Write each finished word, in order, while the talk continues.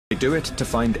do it to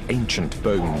find ancient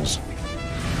bones.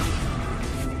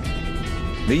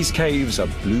 These caves are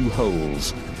blue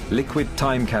holes, liquid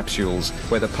time capsules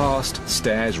where the past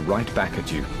stares right back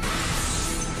at you.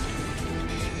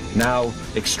 Now,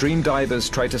 extreme divers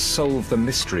try to solve the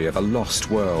mystery of a lost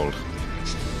world.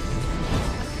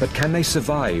 But can they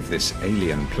survive this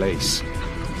alien place?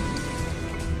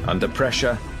 Under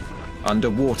pressure,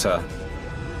 underwater,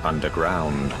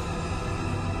 underground.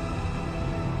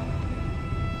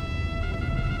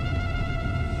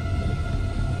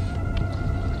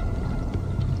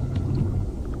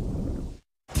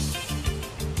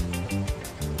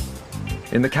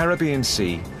 In the Caribbean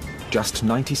Sea, just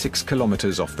 96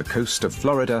 kilometers off the coast of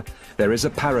Florida, there is a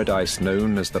paradise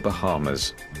known as the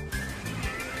Bahamas.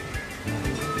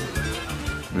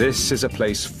 This is a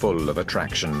place full of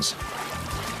attractions.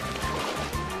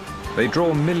 They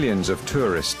draw millions of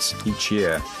tourists each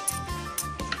year.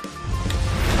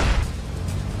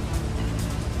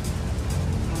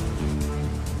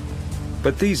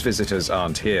 But these visitors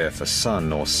aren't here for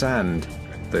sun or sand,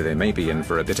 though they may be in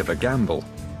for a bit of a gamble.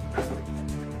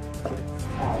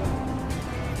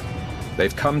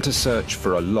 They've come to search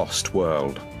for a lost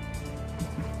world.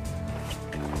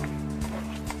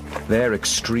 They're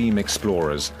extreme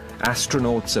explorers,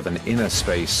 astronauts of an inner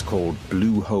space called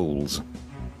blue holes.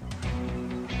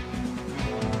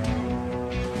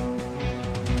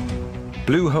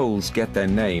 Blue holes get their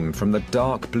name from the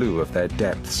dark blue of their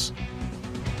depths.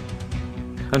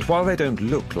 And while they don't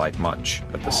look like much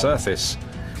at the surface,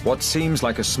 what seems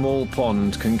like a small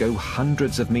pond can go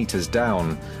hundreds of meters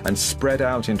down and spread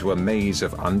out into a maze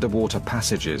of underwater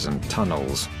passages and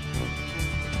tunnels.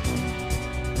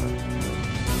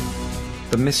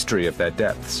 The mystery of their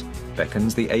depths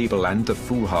beckons the able and the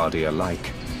foolhardy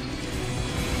alike.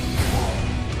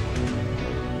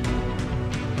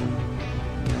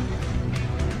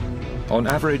 On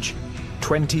average,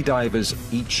 20 divers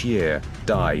each year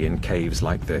die in caves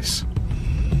like this.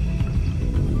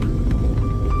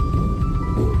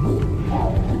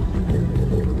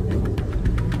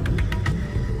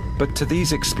 But to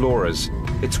these explorers,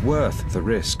 it's worth the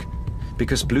risk,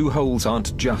 because blue holes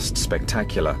aren't just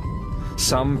spectacular.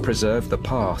 Some preserve the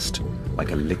past, like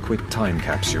a liquid time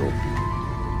capsule.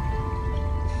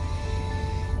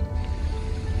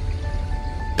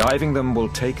 Diving them will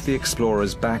take the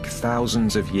explorers back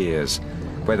thousands of years,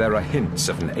 where there are hints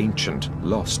of an ancient,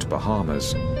 lost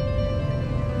Bahamas.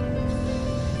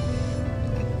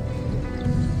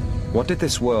 What did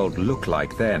this world look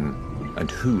like then, and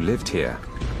who lived here?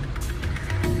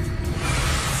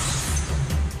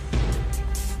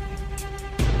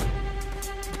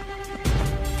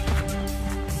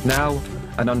 Now,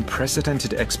 an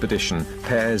unprecedented expedition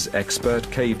pairs expert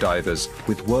cave divers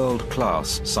with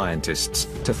world-class scientists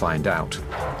to find out.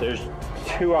 There's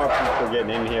two options for getting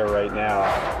in here right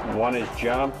now. One is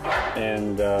jump,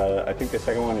 and I think the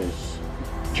second one is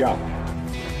jump.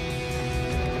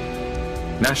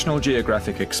 National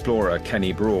Geographic explorer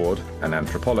Kenny Broad, an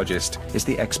anthropologist, is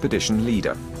the expedition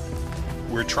leader.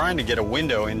 We're trying to get a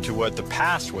window into what the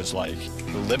past was like,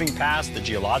 the living past, the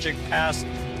geologic past.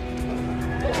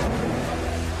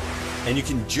 And you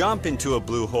can jump into a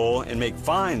blue hole and make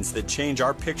finds that change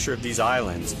our picture of these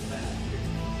islands.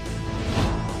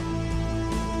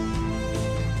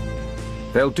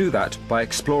 They'll do that by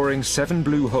exploring 7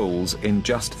 blue holes in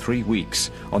just 3 weeks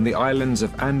on the islands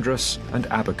of Andros and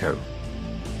Abaco.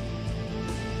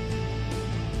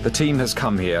 The team has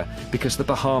come here because the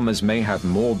Bahamas may have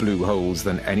more blue holes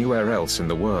than anywhere else in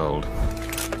the world.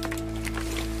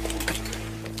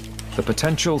 The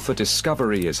potential for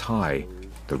discovery is high,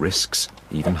 the risks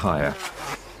even higher.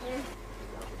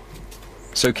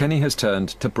 So Kenny has turned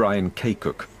to Brian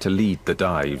Kaycook to lead the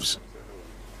dives.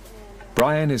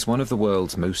 Brian is one of the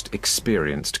world's most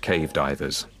experienced cave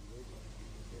divers.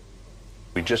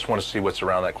 We just want to see what's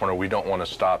around that corner. We don't want to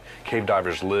stop. Cave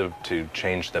divers live to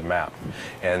change the map,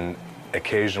 and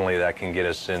occasionally that can get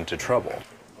us into trouble.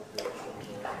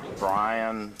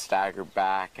 Brian staggered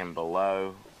back and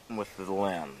below with the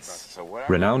lens.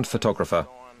 Renowned photographer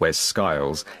Wes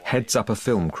Skiles heads up a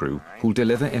film crew who'll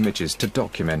deliver images to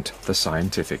document the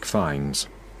scientific finds.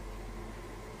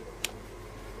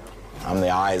 I'm the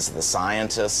eyes of the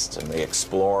scientists and the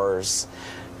explorers.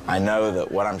 I know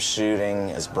that what I'm shooting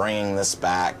is bringing this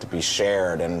back to be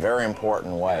shared in very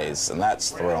important ways, and that's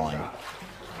thrilling.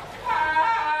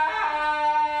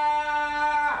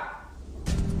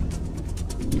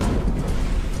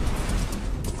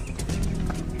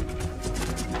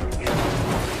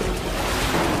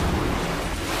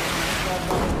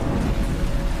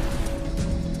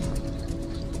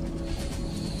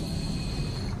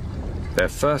 Their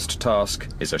first task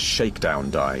is a shakedown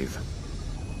dive.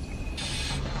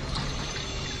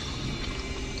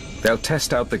 They'll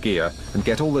test out the gear and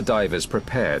get all the divers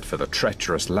prepared for the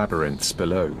treacherous labyrinths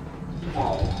below.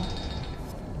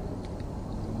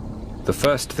 The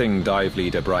first thing dive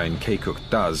leader Brian Kaycook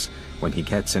does when he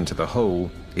gets into the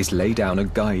hole is lay down a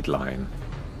guideline.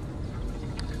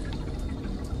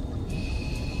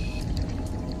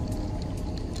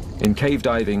 In cave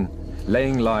diving,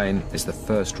 laying line is the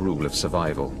first rule of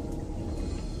survival.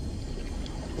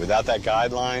 Without that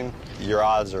guideline, your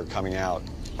odds of coming out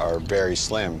are very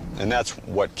slim, and that's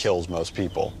what kills most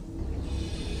people.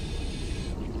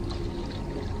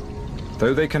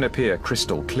 Though they can appear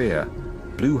crystal clear,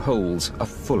 blue holes are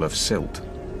full of silt.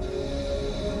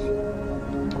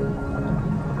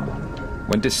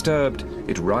 When disturbed,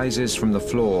 it rises from the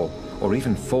floor or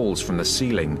even falls from the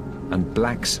ceiling and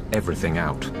blacks everything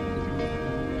out.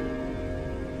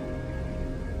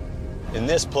 In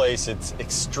this place, it's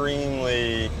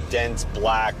extremely dense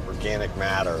black organic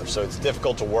matter, so it's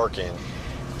difficult to work in.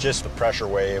 Just the pressure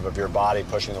wave of your body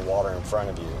pushing the water in front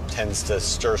of you tends to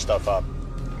stir stuff up.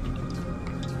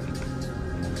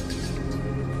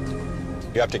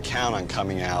 You have to count on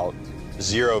coming out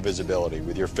zero visibility,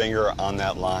 with your finger on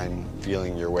that line,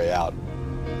 feeling your way out.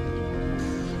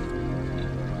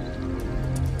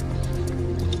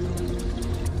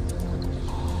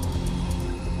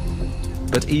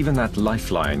 But even that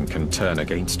lifeline can turn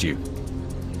against you.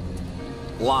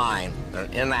 Line, an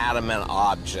inanimate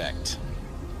object,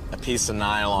 a piece of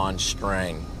nylon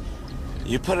string.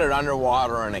 You put it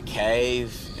underwater in a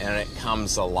cave and it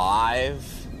comes alive,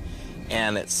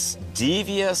 and it's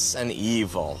devious and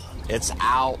evil. It's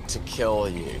out to kill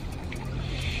you.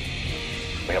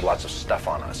 We have lots of stuff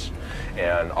on us,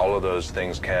 and all of those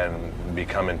things can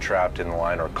become entrapped in the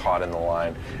line or caught in the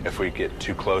line if we get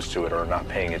too close to it or not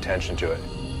paying attention to it.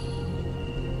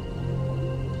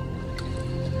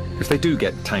 If they do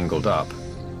get tangled up,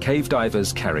 cave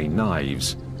divers carry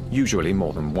knives, usually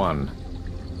more than one.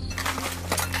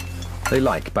 They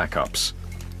like backups,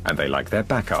 and they like their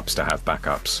backups to have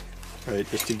backups. Right,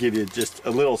 just to give you just a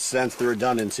little sense of the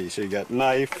redundancy. So you got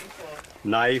knife,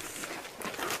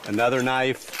 knife, another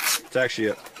knife. It's actually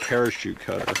a parachute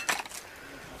cutter.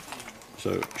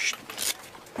 So,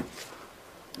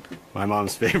 my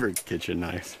mom's favorite kitchen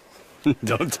knife.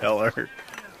 Don't tell her.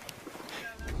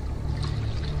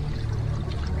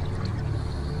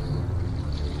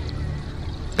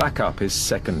 Backup is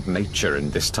second nature in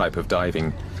this type of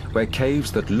diving, where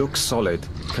caves that look solid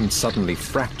can suddenly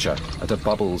fracture at a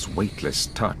bubble's weightless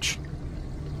touch.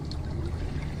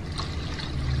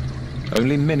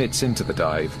 Only minutes into the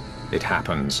dive, it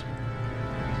happens.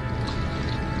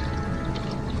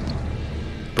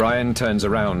 Brian turns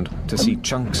around to see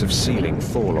chunks of ceiling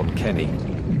fall on Kenny.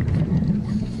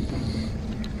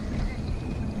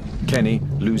 Kenny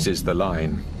loses the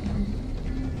line.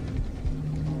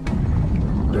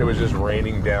 It was just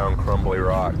raining down crumbly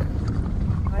rock,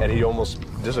 and he almost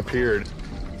disappeared.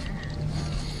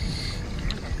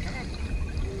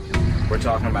 We're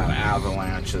talking about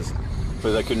avalanches.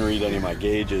 Because I couldn't read any of my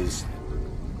gauges.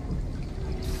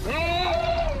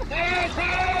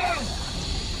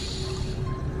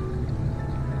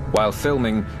 While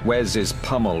filming, Wes is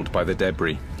pummeled by the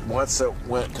debris. Once it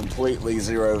went completely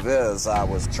zero viz, I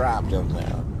was trapped in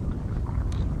there.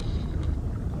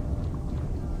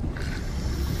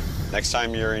 Next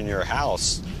time you're in your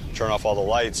house, turn off all the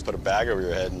lights, put a bag over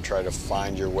your head, and try to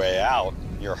find your way out.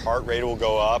 Your heart rate will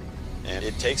go up, and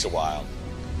it takes a while.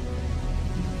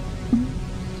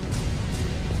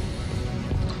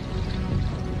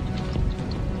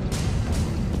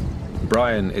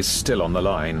 Brian is still on the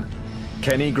line.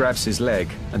 Kenny grabs his leg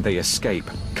and they escape,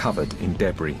 covered in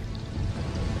debris.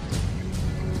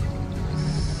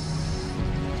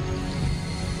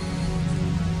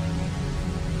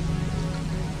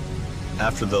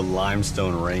 After the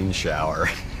limestone rain shower,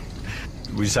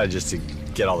 we decided just to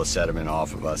get all the sediment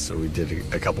off of us, so we did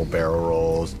a couple barrel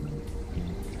rolls.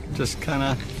 Just kind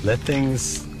of let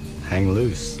things hang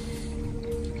loose.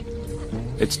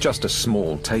 It's just a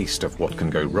small taste of what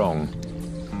can go wrong.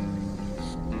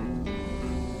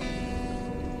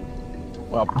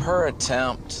 Well, per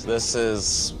attempt, this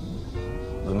is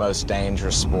the most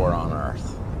dangerous sport on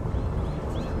Earth.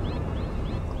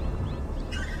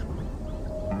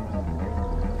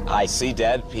 I see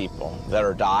dead people that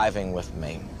are diving with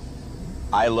me.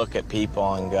 I look at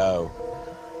people and go,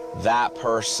 that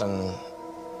person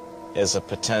is a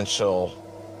potential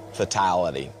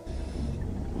fatality.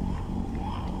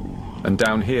 And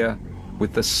down here,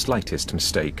 with the slightest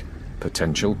mistake,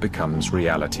 potential becomes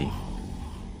reality.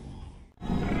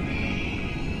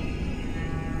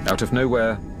 Out of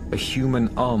nowhere, a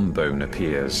human arm bone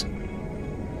appears.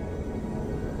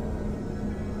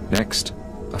 Next,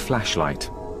 a flashlight.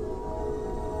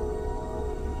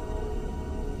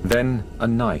 Then a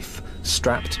knife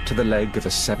strapped to the leg of a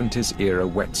 70s-era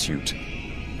wetsuit,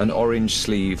 an orange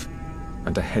sleeve,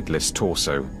 and a headless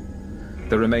torso.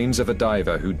 The remains of a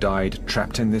diver who died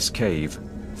trapped in this cave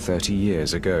 30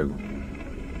 years ago.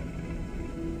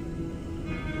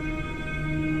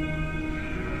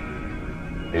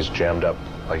 He's jammed up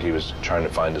like he was trying to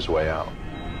find his way out.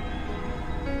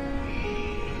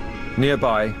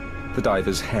 Nearby, the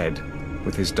diver's head,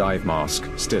 with his dive mask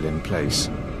still in place.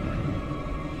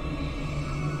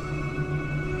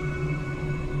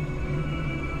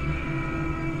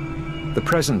 The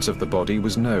presence of the body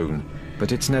was known,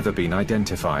 but it's never been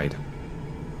identified.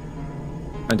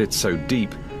 And it's so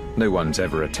deep, no one's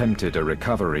ever attempted a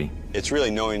recovery. It's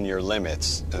really knowing your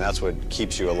limits, and that's what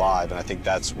keeps you alive, and I think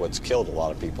that's what's killed a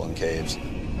lot of people in caves.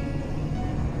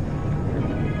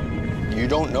 You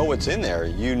don't know what's in there.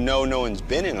 You know no one's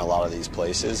been in a lot of these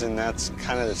places, and that's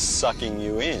kind of sucking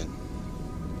you in.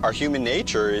 Our human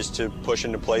nature is to push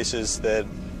into places that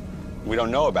we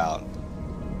don't know about.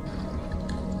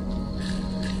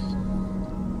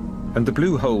 And the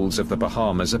blue holes of the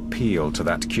Bahamas appeal to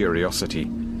that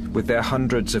curiosity, with their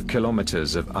hundreds of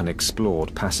kilometers of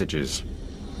unexplored passages.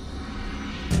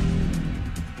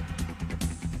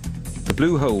 The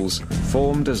blue holes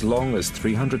formed as long as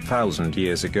 300,000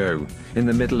 years ago, in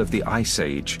the middle of the Ice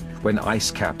Age, when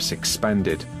ice caps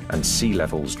expanded and sea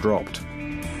levels dropped.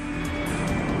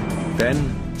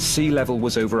 Then, sea level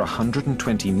was over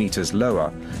 120 meters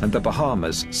lower, and the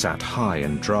Bahamas sat high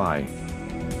and dry.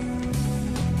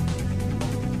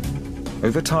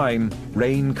 Over time,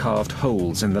 rain carved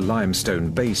holes in the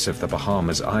limestone base of the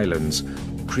Bahamas Islands,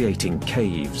 creating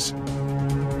caves.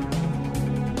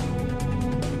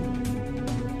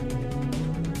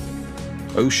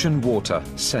 Ocean water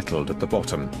settled at the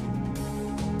bottom.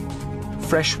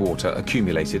 Fresh water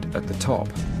accumulated at the top.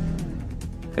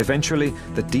 Eventually,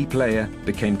 the deep layer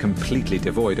became completely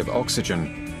devoid of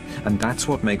oxygen, and that's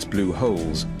what makes blue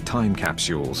holes time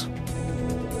capsules.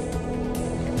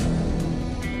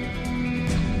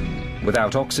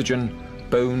 Without oxygen,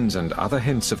 bones and other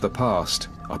hints of the past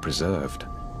are preserved.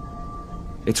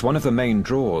 It's one of the main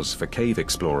draws for cave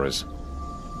explorers.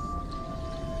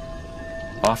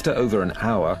 After over an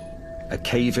hour, a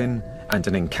cave-in and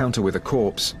an encounter with a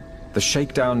corpse, the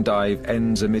shakedown dive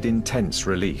ends amid intense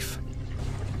relief.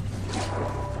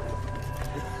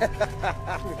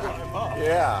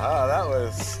 Yeah, that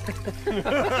was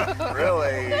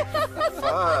really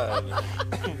fun.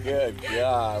 Good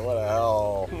God, what a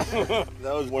hell.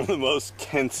 That was one of the most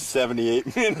tense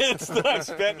 78 minutes that I've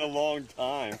spent in a long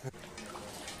time.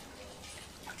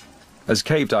 As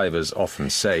cave divers often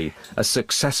say, a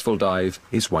successful dive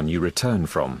is one you return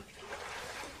from.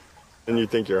 And you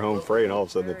think you're home free, and all of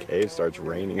a sudden the cave starts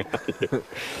raining on you.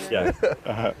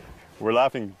 Yeah. We're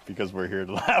laughing because we're here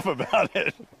to laugh about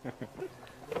it.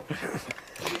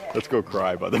 Let's go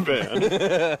cry by the band.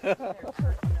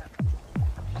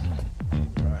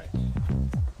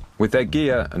 With their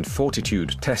gear and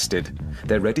fortitude tested,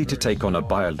 they're ready to take on a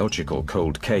biological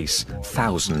cold case,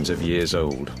 thousands of years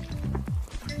old.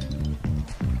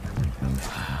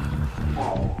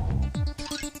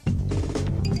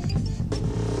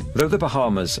 Though the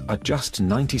Bahamas are just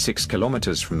 96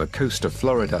 kilometers from the coast of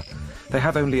Florida, they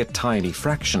have only a tiny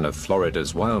fraction of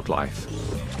Florida's wildlife.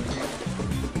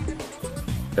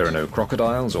 There are no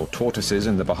crocodiles or tortoises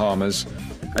in the Bahamas,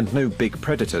 and no big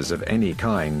predators of any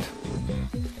kind.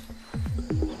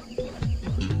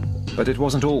 But it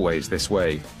wasn't always this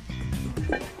way.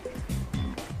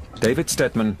 David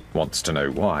Stedman wants to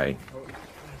know why.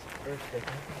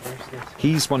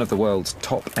 He's one of the world's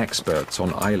top experts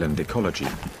on island ecology.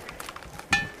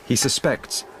 He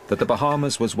suspects that the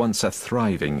Bahamas was once a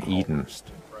thriving Eden,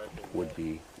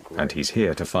 and he's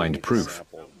here to find proof.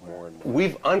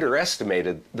 We've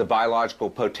underestimated the biological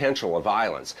potential of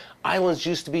islands. Islands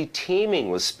used to be teeming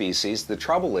with species. The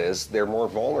trouble is they're more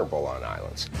vulnerable on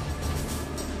islands.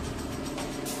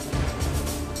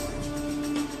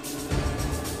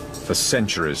 For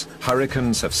centuries,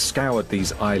 hurricanes have scoured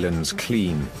these islands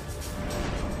clean.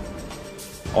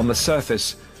 On the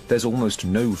surface, there's almost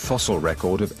no fossil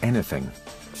record of anything.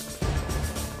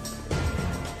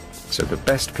 So the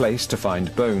best place to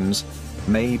find bones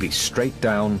may be straight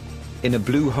down in a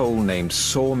blue hole named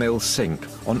Sawmill Sink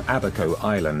on Abaco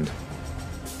Island.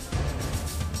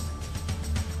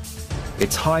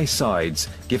 Its high sides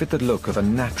give it the look of a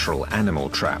natural animal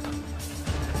trap.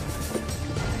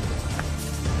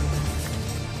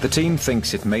 The team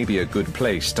thinks it may be a good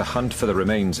place to hunt for the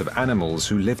remains of animals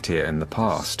who lived here in the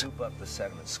past. Scoop up the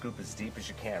sediment, scoop as deep as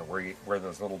you can where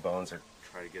those little bones are.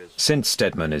 Try to get as... Since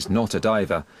Stedman is not a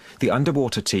diver, the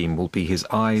underwater team will be his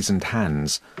eyes and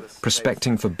hands,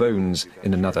 prospecting for bones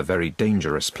in another very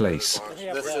dangerous place.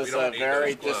 This is a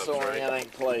very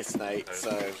disorienting place, Nate,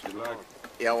 so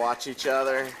yeah, watch each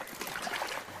other.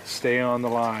 Stay on the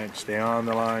line, stay on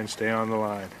the line, stay on the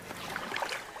line.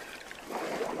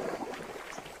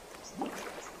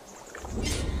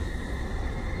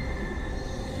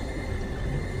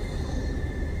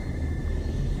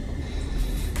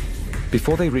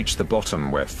 Before they reach the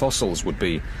bottom where fossils would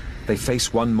be, they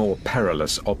face one more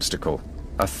perilous obstacle,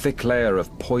 a thick layer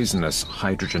of poisonous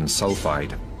hydrogen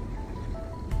sulfide.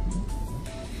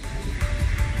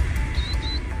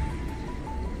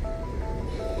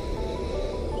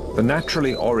 The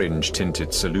naturally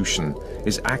orange-tinted solution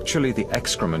is actually the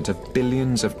excrement of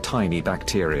billions of tiny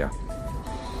bacteria.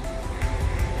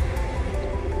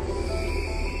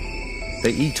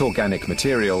 They eat organic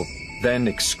material, then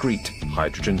excrete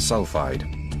hydrogen sulfide,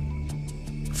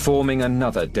 forming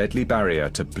another deadly barrier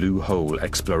to blue hole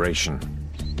exploration.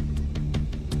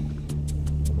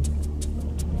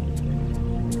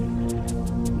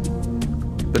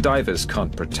 The divers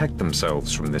can't protect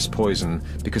themselves from this poison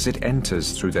because it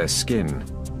enters through their skin.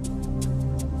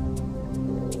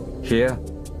 Here,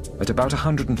 at about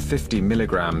 150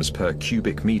 milligrams per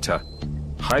cubic meter,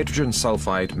 hydrogen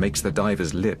sulfide makes the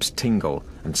divers' lips tingle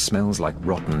and smells like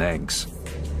rotten eggs.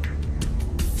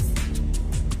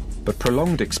 But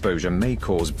prolonged exposure may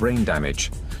cause brain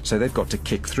damage, so they've got to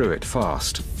kick through it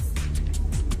fast.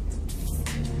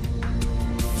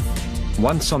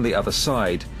 Once on the other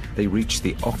side, they reach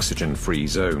the oxygen-free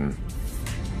zone.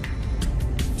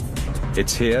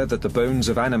 It's here that the bones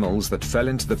of animals that fell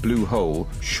into the blue hole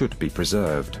should be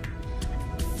preserved.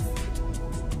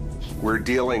 We're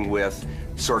dealing with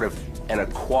sort of an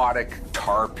aquatic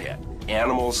tar pit.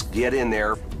 Animals get in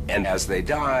there, and as they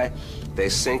die, they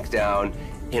sink down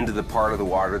into the part of the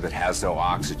water that has no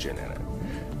oxygen in it.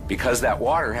 Because that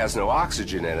water has no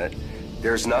oxygen in it,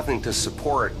 there's nothing to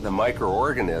support the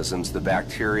microorganisms, the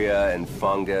bacteria and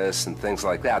fungus and things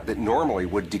like that, that normally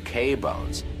would decay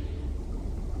bones.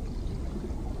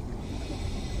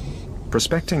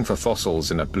 Prospecting for fossils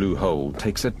in a blue hole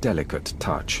takes a delicate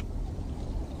touch.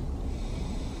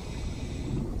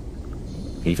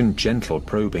 Even gentle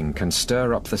probing can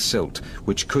stir up the silt,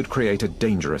 which could create a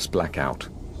dangerous blackout.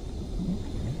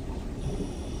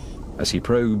 As he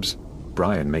probes,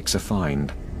 Brian makes a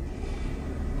find.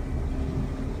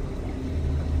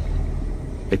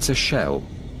 It's a shell,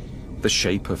 the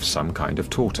shape of some kind of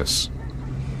tortoise.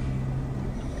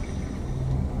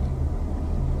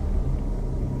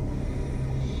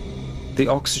 The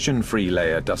oxygen-free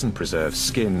layer doesn't preserve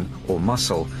skin or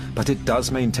muscle, but it does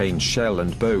maintain shell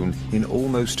and bone in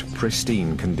almost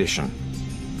pristine condition.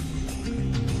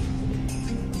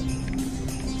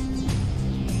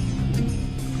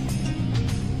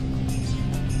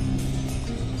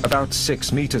 About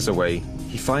 6 meters away,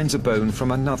 he finds a bone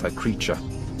from another creature.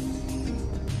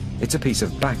 It's a piece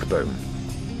of backbone.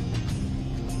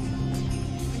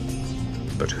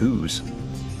 But whose?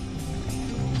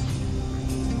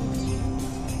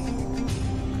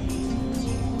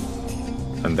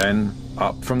 And then,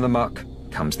 up from the muck,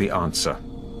 comes the answer.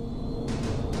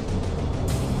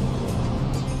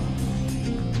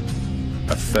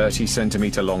 A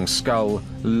 30-centimeter long skull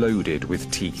loaded with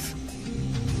teeth.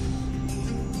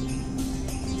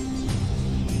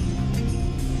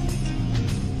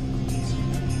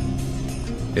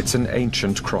 It's an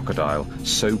ancient crocodile,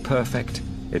 so perfect,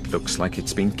 it looks like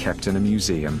it's been kept in a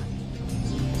museum.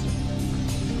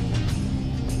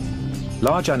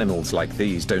 Large animals like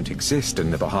these don't exist in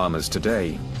the Bahamas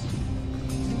today.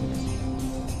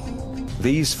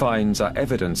 These finds are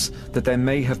evidence that there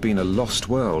may have been a lost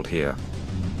world here.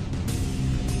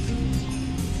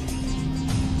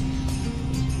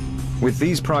 With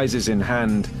these prizes in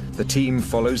hand, the team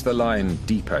follows the line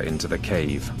deeper into the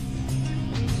cave.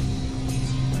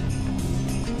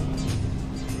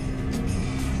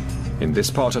 In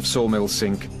this part of Sawmill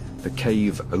Sink, the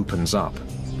cave opens up.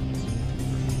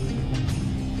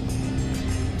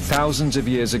 Thousands of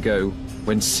years ago,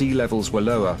 when sea levels were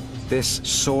lower, this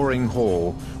soaring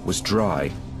hall was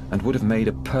dry and would have made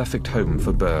a perfect home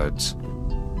for birds.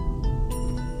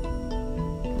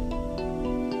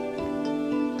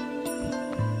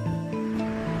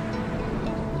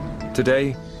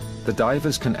 Today, the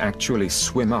divers can actually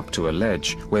swim up to a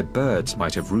ledge where birds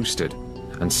might have roosted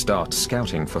and start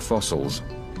scouting for fossils.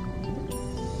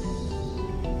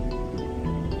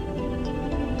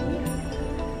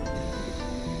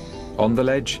 On the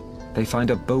ledge, they find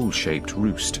a bowl-shaped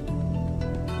roost.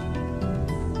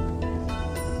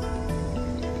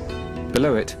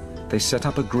 Below it, they set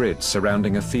up a grid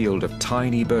surrounding a field of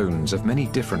tiny bones of many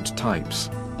different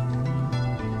types.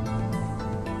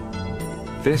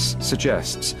 This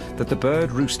suggests that the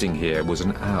bird roosting here was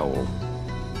an owl.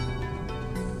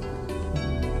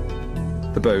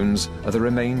 The bones are the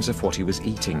remains of what he was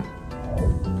eating.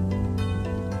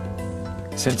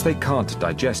 Since they can't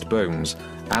digest bones,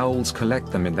 owls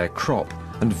collect them in their crop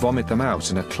and vomit them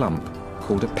out in a clump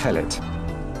called a pellet.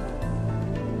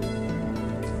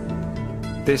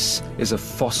 This is a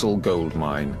fossil gold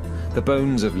mine, the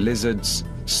bones of lizards,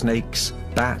 snakes,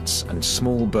 bats and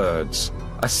small birds,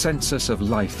 a census of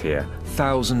life here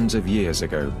thousands of years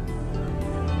ago.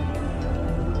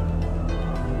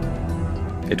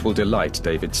 It will delight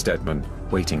David Steadman,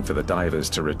 waiting for the divers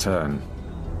to return.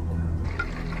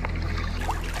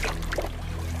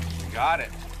 Got it.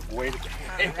 Wait.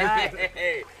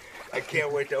 Hey, I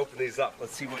can't wait to open these up.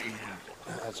 Let's see what you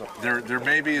have. There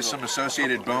may be some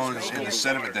associated bones in the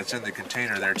sediment that's in the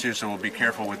container there too, so we'll be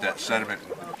careful with that sediment.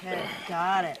 Okay,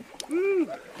 got it.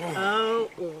 Oh,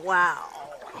 wow.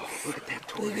 Look at that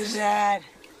tortoise. Look at that.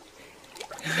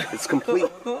 It's complete.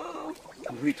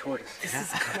 Complete tortoise. This is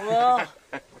cool.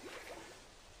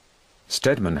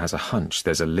 Steadman has a hunch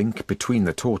there's a link between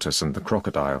the tortoise and the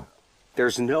crocodile.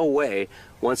 There's no way,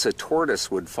 once a tortoise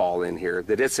would fall in here,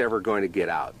 that it's ever going to get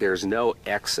out. There's no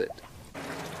exit.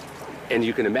 And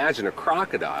you can imagine a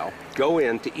crocodile go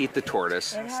in to eat the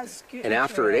tortoise, and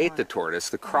after it ate the tortoise,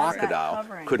 the crocodile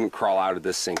couldn't crawl out of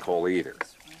this sinkhole either.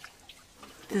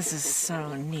 This is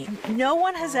so neat. No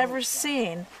one has ever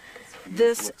seen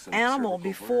this animal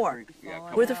before.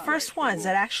 We're the first ones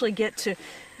that actually get to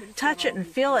touch it and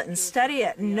feel it and study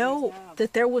it and know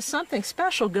that there was something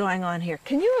special going on here.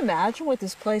 Can you imagine what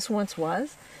this place once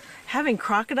was? Having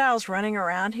crocodiles running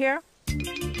around here?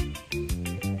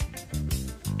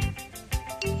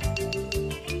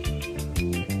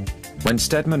 When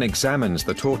Steadman examines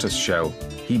the tortoise shell,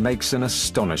 he makes an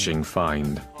astonishing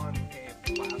find.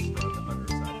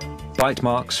 Bite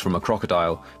marks from a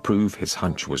crocodile prove his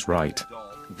hunch was right.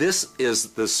 This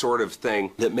is the sort of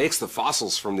thing that makes the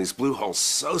fossils from these blue holes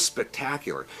so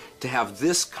spectacular. To have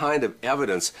this kind of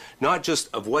evidence, not just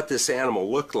of what this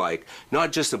animal looked like,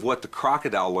 not just of what the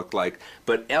crocodile looked like,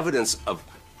 but evidence of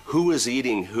who is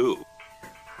eating who.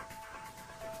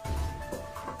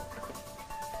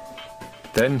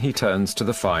 Then he turns to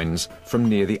the finds from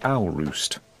near the owl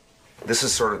roost. This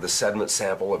is sort of the sediment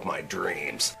sample of my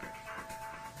dreams.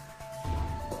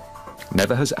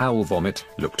 Never has owl vomit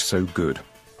looked so good.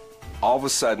 All of a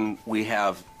sudden, we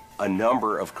have a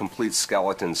number of complete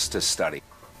skeletons to study.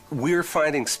 We're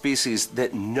finding species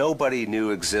that nobody knew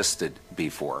existed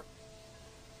before.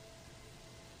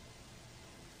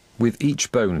 With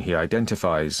each bone he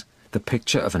identifies, the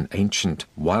picture of an ancient,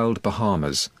 wild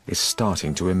Bahamas is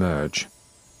starting to emerge.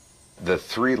 The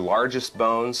three largest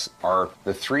bones are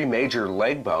the three major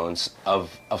leg bones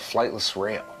of a flightless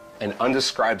rail, an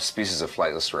undescribed species of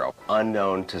flightless rail,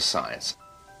 unknown to science.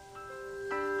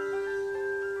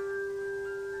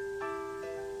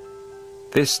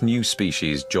 This new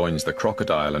species joins the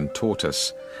crocodile and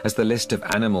tortoise as the list of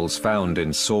animals found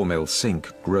in Sawmill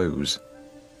Sink grows.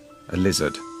 A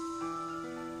lizard,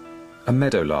 a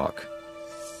meadowlark,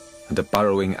 and a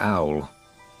burrowing owl,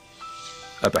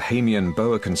 a Bahamian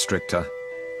boa constrictor,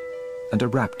 and a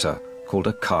raptor called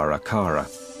a kara kara.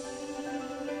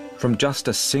 From just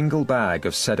a single bag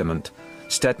of sediment,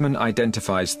 Steadman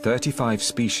identifies 35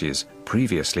 species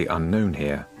previously unknown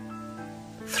here.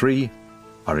 3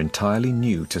 are entirely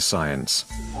new to science.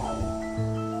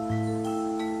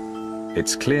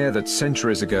 It's clear that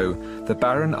centuries ago, the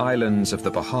barren islands of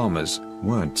the Bahamas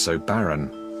weren't so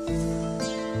barren.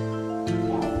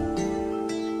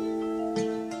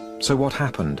 So what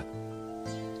happened?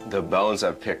 The bones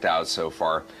I've picked out so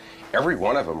far, every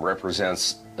one of them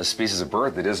represents a species of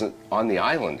bird that isn't on the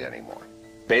island anymore.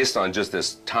 Based on just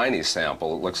this tiny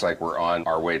sample, it looks like we're on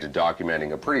our way to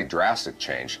documenting a pretty drastic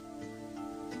change.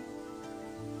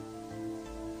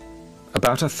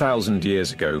 About 1,000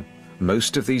 years ago,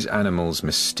 most of these animals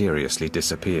mysteriously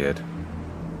disappeared.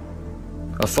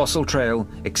 A fossil trail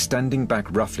extending back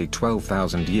roughly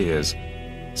 12,000 years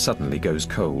suddenly goes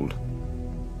cold.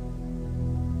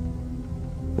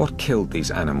 What killed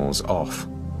these animals off?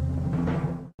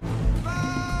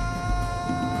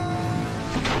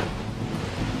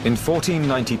 In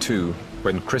 1492,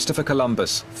 when Christopher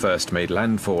Columbus first made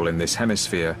landfall in this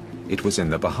hemisphere, it was in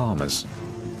the Bahamas.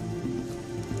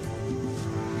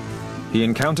 He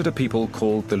encountered a people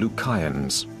called the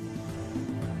Lucayans.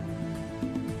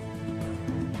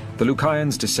 The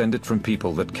Lucayans descended from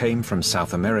people that came from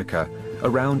South America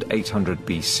around 800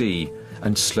 BC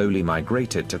and slowly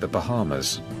migrated to the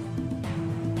Bahamas.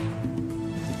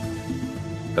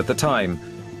 At the time,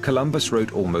 Columbus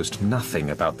wrote almost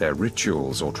nothing about their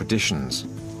rituals or traditions.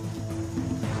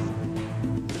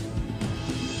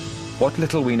 What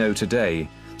little we know today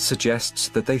suggests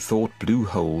that they thought blue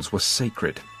holes were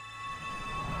sacred.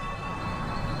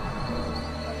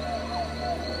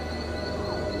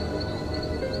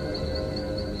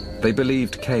 They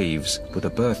believed caves were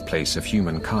the birthplace of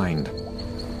humankind,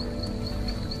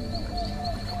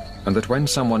 and that when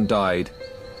someone died,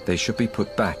 they should be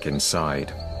put back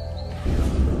inside.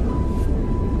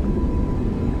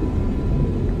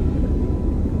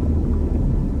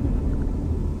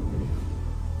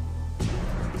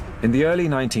 In the early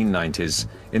 1990s,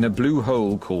 in a blue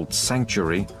hole called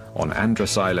Sanctuary on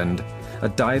Andros Island, a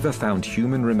diver found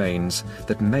human remains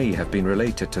that may have been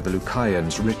related to the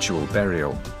Lucayans' ritual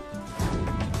burial.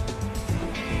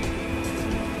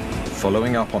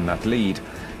 Following up on that lead,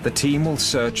 the team will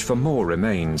search for more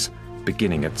remains,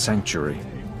 beginning at Sanctuary.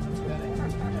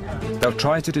 They'll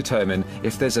try to determine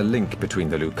if there's a link between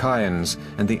the Lucayans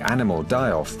and the animal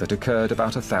die-off that occurred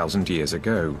about 1,000 years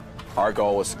ago. Our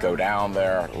goal is to go down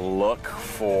there, look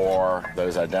for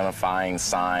those identifying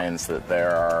signs that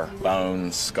there are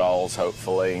bones, skulls,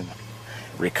 hopefully,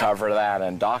 recover that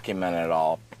and document it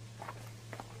all.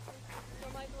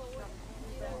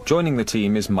 Joining the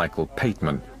team is Michael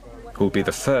Pateman, who'll be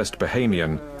the first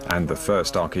Bahamian and the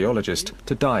first archaeologist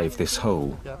to dive this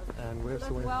hole.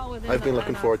 I've been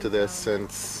looking forward to this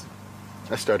since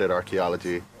I started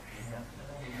archaeology.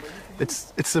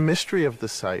 It's the mystery of the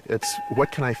site. It's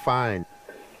what can I find?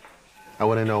 I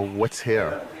want to know what's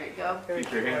here. There you go.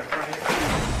 Keep your hands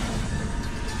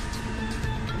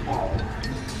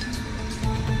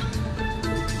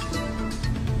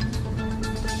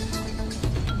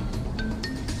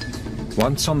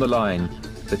Once on the line,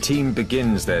 the team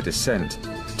begins their descent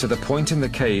to the point in the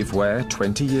cave where,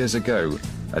 20 years ago,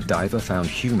 a diver found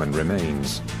human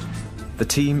remains. The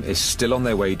team is still on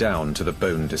their way down to the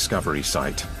bone discovery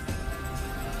site.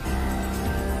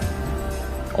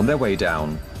 On their way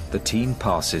down, the team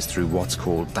passes through what's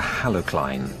called the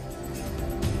halocline.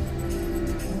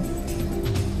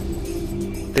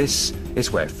 This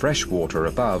is where fresh water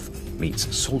above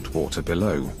meets salt water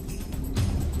below.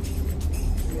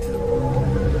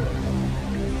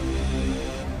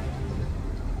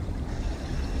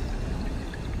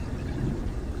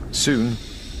 Soon,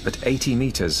 at 80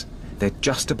 meters, they're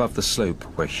just above the slope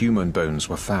where human bones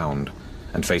were found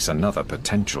and face another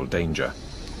potential danger.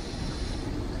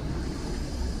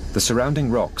 The surrounding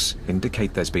rocks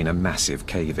indicate there's been a massive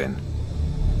cave-in.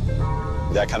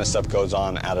 That kind of stuff goes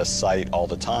on at a site all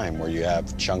the time where you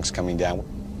have chunks coming down.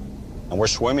 And we're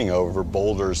swimming over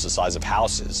boulders the size of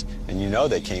houses, and you know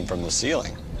they came from the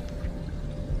ceiling.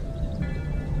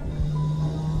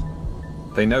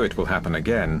 They know it will happen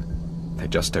again, they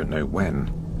just don't know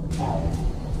when.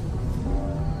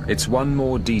 It's one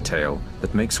more detail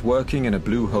that makes working in a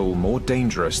blue hole more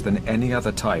dangerous than any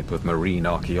other type of marine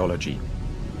archaeology.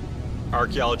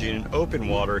 Archaeology in open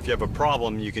water, if you have a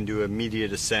problem, you can do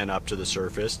immediate ascent up to the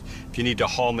surface. If you need to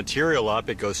haul material up,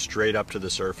 it goes straight up to the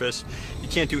surface. You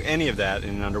can't do any of that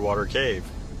in an underwater cave.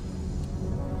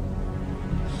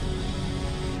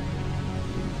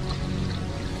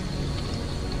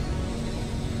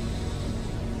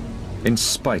 In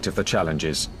spite of the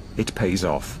challenges, it pays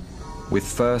off, with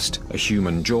first a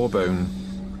human jawbone,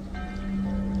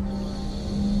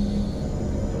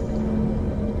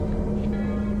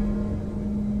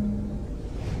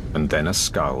 and then a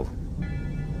skull.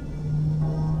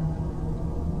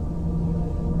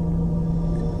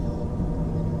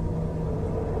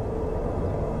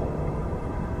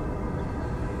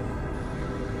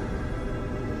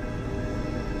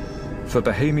 For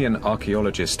Bahamian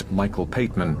archaeologist Michael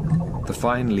Pateman, the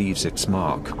find leaves its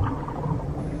mark.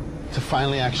 To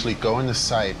finally actually go in the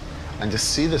site and to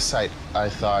see the site, I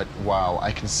thought, wow,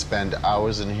 I can spend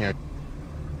hours in here.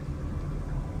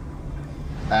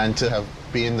 And to have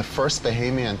been the first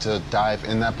Bahamian to dive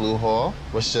in that blue hole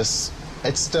was just,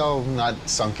 it's still not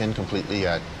sunk in completely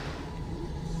yet.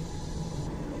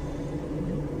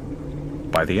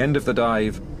 By the end of the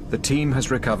dive, the team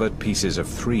has recovered pieces of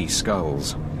 3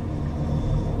 skulls.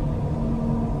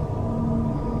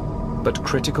 But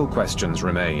critical questions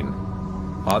remain.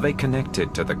 Are they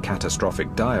connected to the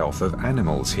catastrophic die-off of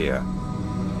animals here?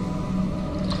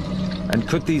 And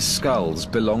could these skulls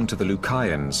belong to the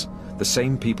Lucayans, the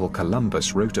same people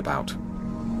Columbus wrote about?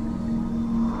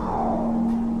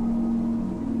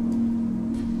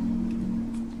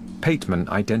 Pateman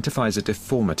identifies a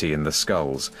deformity in the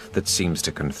skulls that seems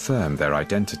to confirm their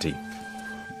identity.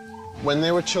 When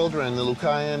they were children, the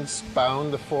Lucayans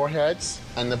bound the foreheads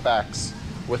and the backs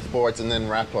with boards and then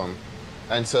wrap them.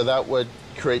 And so that would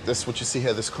create this, what you see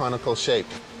here, this conical shape.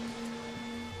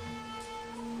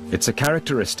 It's a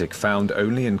characteristic found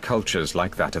only in cultures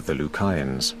like that of the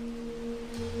Lucayans.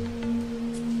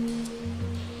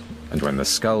 And when the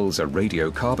skulls are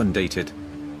radiocarbon dated,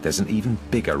 there's an even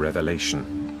bigger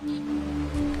revelation.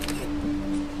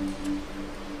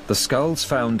 The skulls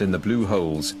found in the blue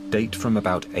holes date from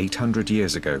about 800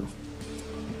 years ago.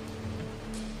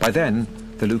 By then,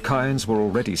 the Lucayans were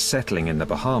already settling in the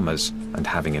Bahamas and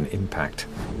having an impact.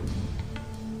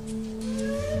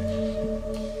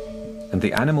 And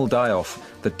the animal die-off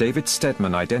that David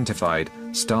Stedman identified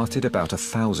started about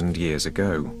 1,000 years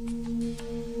ago.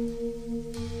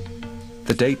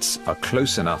 The dates are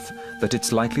close enough that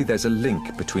it's likely there's a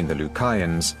link between the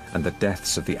Lucayans and the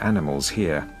deaths of the animals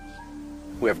here.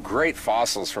 We have great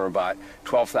fossils from about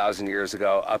 12,000 years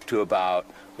ago up to about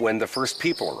when the first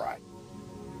people arrived.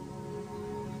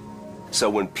 So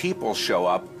when people show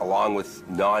up, along with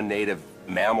non-native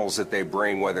mammals that they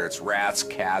bring, whether it's rats,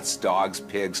 cats, dogs,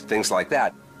 pigs, things like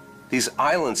that, these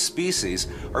island species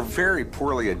are very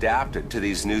poorly adapted to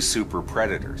these new super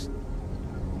predators.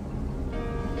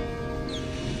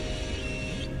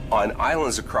 On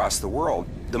islands across the world,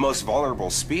 the most vulnerable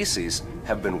species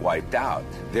have been wiped out.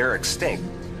 They're extinct.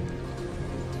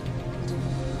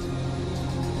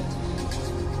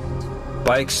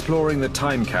 By exploring the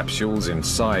time capsules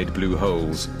inside blue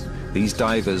holes, these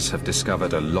divers have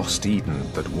discovered a lost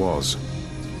Eden that was,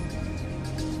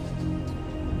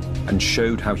 and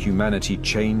showed how humanity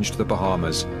changed the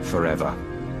Bahamas forever.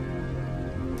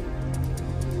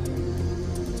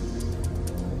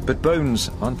 But bones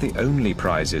aren't the only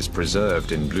prizes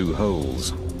preserved in blue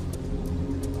holes.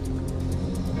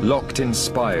 Locked in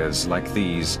spires like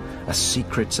these are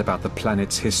secrets about the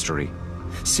planet's history,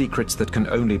 secrets that can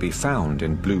only be found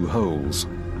in blue holes.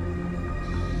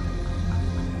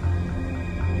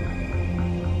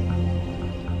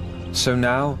 So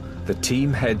now, the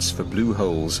team heads for blue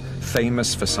holes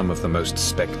famous for some of the most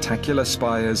spectacular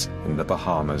spires in the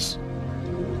Bahamas.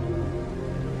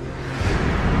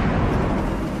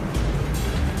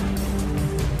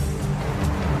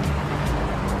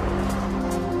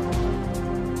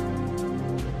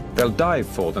 They'll dive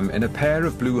for them in a pair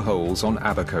of blue holes on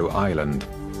Abaco Island.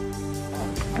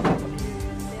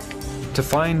 To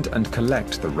find and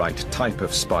collect the right type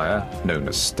of spire, known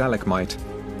as stalagmite,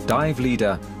 dive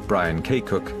leader Brian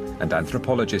Kaycook and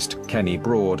anthropologist Kenny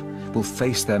Broad will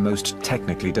face their most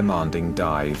technically demanding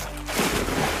dive.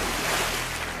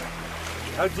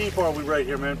 How deep are we right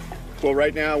here, man? Well,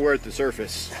 right now we're at the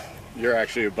surface. You're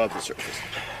actually above the surface.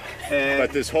 But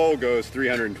this hole goes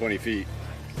 320 feet.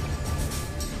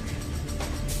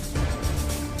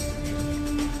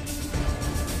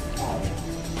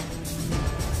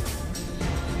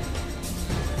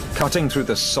 Cutting through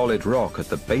the solid rock at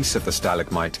the base of the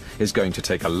stalagmite is going to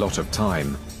take a lot of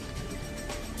time.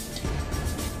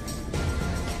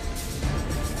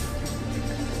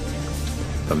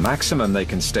 The maximum they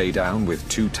can stay down with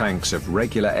 2 tanks of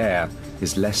regular air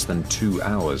is less than 2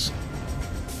 hours.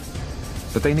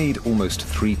 But they need almost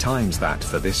 3 times that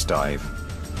for this dive.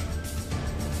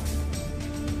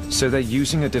 So they're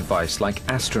using a device like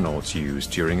astronauts use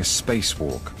during a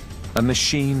spacewalk, a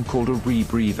machine called a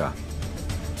rebreather.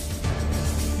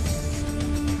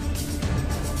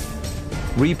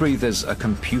 Rebreathers are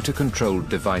computer-controlled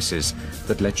devices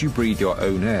that let you breathe your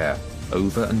own air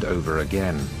over and over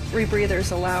again.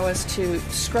 Rebreathers allow us to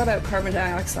scrub out carbon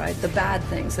dioxide, the bad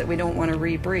things that we don't want to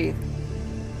rebreathe.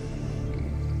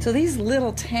 So these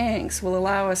little tanks will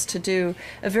allow us to do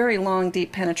a very long,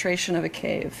 deep penetration of a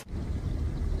cave.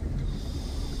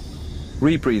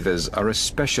 Rebreathers are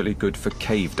especially good for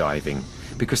cave diving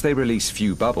because they release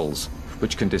few bubbles,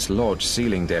 which can dislodge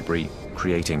ceiling debris,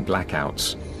 creating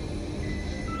blackouts.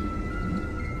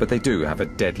 But they do have a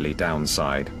deadly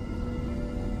downside.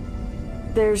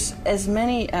 There's as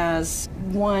many as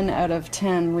 1 out of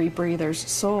 10 rebreathers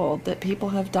sold that people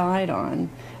have died on.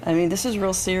 I mean, this is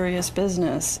real serious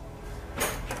business.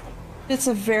 It's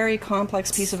a very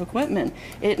complex piece of equipment.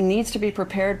 It needs to be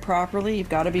prepared properly. You've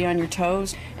got to be on your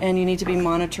toes, and you need to be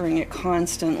monitoring it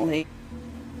constantly.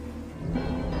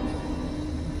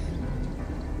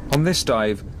 On this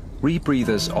dive,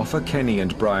 rebreathers offer Kenny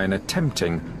and Brian a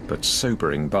tempting but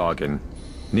sobering bargain.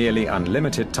 Nearly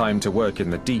unlimited time to work in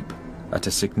the deep at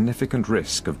a significant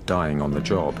risk of dying on the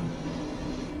job.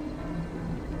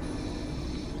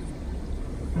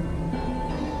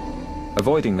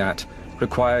 Avoiding that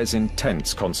requires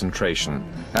intense concentration,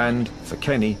 and for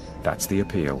Kenny, that's the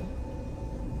appeal.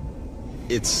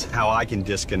 It's how I can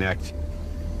disconnect.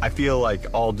 I feel like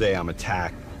all day I'm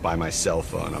attacked by my cell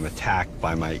phone, I'm attacked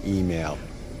by my email.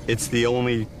 It's the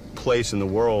only place in the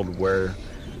world where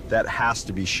that has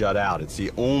to be shut out. It's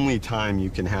the only time you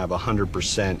can have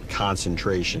 100%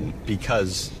 concentration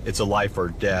because it's a life or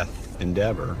death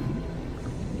endeavor.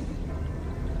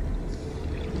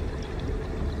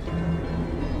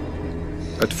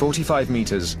 At 45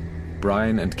 meters,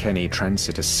 Brian and Kenny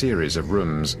transit a series of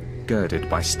rooms girded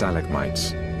by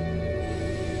stalagmites.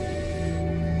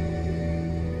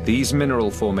 These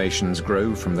mineral formations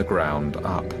grow from the ground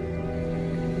up.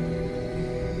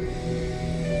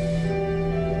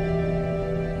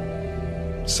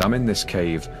 Some in this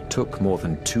cave took more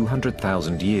than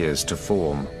 200,000 years to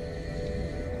form.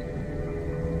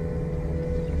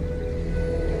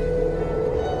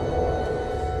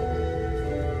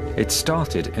 It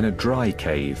started in a dry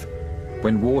cave,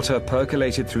 when water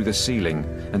percolated through the ceiling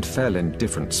and fell in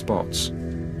different spots.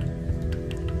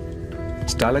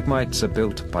 Stalagmites are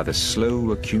built by the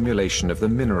slow accumulation of the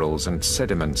minerals and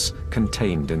sediments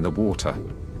contained in the water.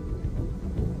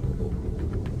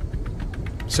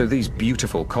 So these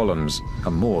beautiful columns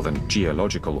are more than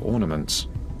geological ornaments.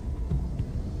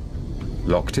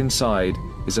 Locked inside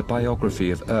is a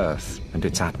biography of Earth and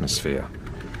its atmosphere.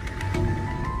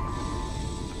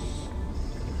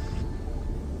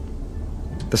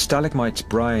 The stalagmites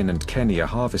Brian and Kenny are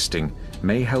harvesting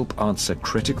may help answer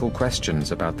critical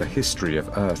questions about the history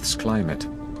of Earth's climate.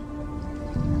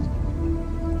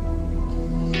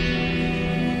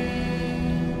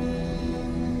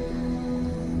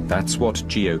 That's what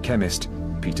geochemist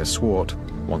Peter Swart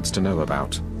wants to know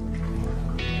about.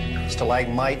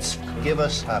 Stalagmites give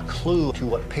us a clue to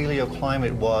what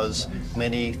paleoclimate was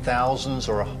many thousands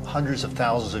or hundreds of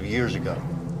thousands of years ago.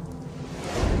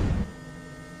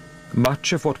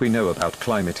 Much of what we know about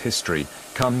climate history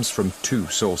comes from two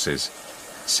sources: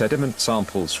 sediment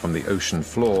samples from the ocean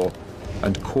floor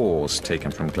and cores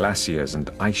taken from glaciers and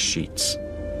ice sheets.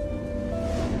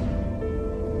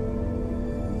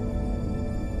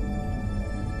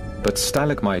 But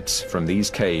stalagmites from these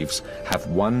caves have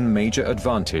one major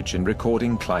advantage in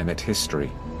recording climate history: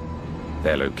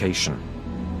 their location.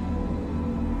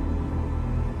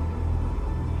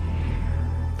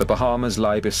 The Bahamas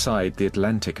lie beside the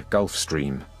Atlantic Gulf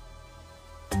Stream.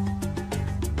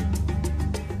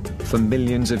 For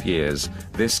millions of years,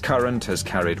 this current has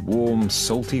carried warm,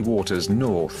 salty waters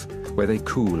north, where they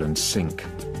cool and sink.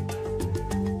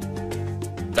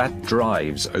 That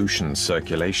drives ocean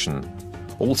circulation,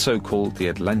 also called the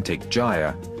Atlantic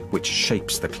gyre, which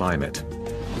shapes the climate.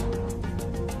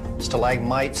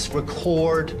 Stalagmites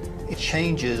record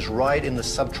changes right in the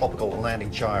subtropical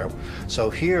Atlantic gyre. So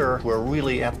here we're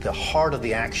really at the heart of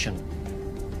the action.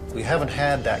 We haven't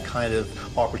had that kind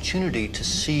of opportunity to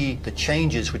see the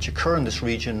changes which occur in this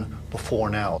region before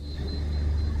now.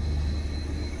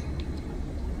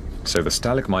 So the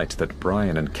stalagmite that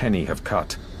Brian and Kenny have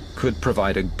cut could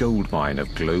provide a goldmine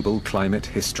of global climate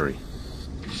history.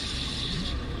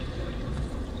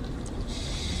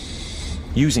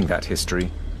 Using that history,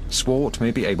 Swart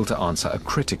may be able to answer a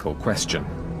critical question.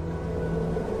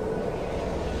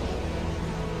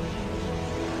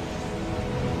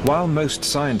 While most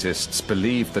scientists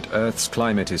believe that Earth's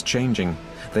climate is changing,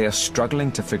 they are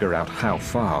struggling to figure out how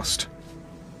fast.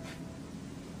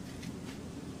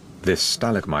 This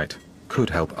stalagmite could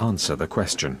help answer the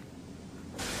question.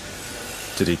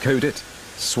 To decode it,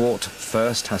 Swart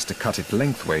first has to cut it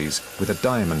lengthways with a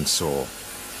diamond saw.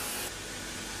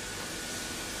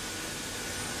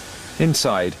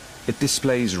 Inside, it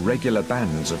displays regular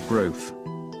bands of growth,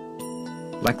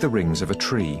 like the rings of a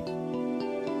tree.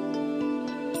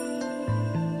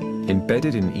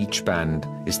 Embedded in each band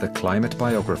is the climate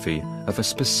biography of a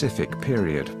specific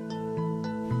period.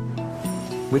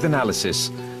 With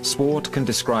analysis, Swart can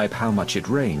describe how much it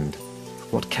rained,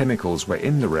 what chemicals were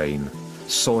in the rain,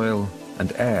 soil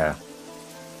and air,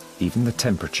 even the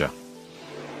temperature.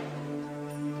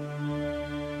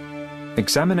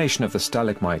 Examination of the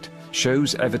stalagmite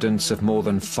shows evidence of more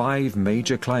than 5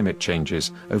 major climate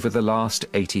changes over the last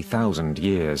 80,000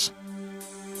 years.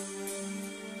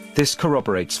 This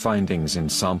corroborates findings in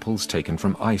samples taken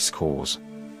from ice cores.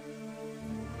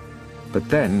 But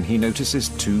then he notices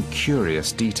 2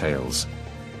 curious details.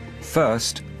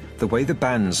 First, the way the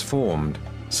bands formed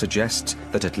suggests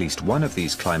that at least one of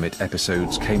these climate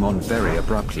episodes came on very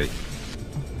abruptly.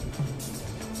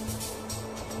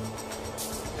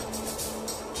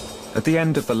 At the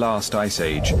end of the last ice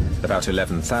age, about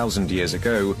 11,000 years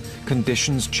ago,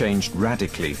 conditions changed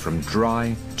radically from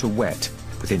dry to wet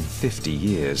within 50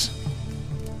 years.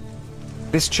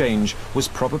 This change was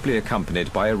probably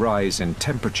accompanied by a rise in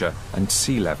temperature and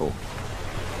sea level.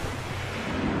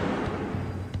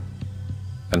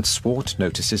 And Swart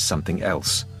notices something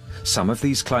else. Some of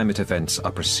these climate events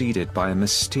are preceded by a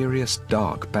mysterious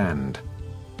dark band.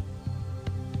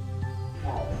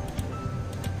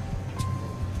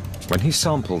 When he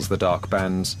samples the dark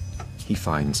bands, he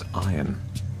finds iron.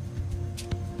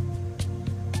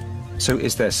 So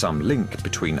is there some link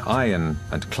between iron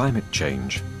and climate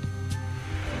change?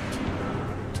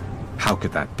 How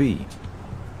could that be?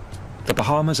 The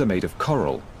Bahamas are made of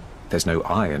coral. There's no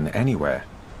iron anywhere.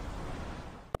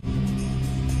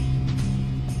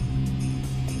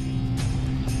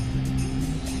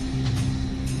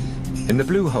 In the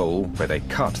blue hole, where they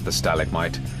cut the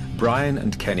stalagmite, Brian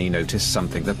and Kenny notice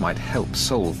something that might help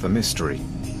solve the mystery.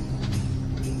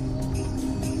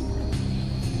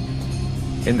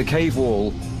 In the cave wall,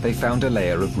 they found a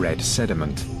layer of red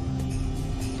sediment.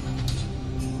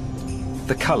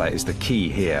 The color is the key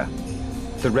here.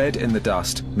 The red in the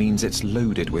dust means it's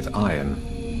loaded with iron.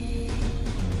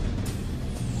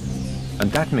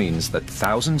 And that means that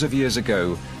thousands of years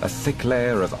ago, a thick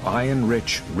layer of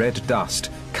iron-rich red dust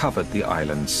covered the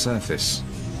island's surface.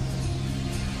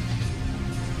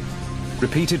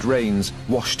 Repeated rains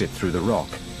washed it through the rock,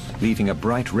 leaving a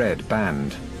bright red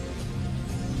band.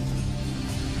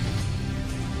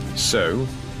 So,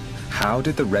 how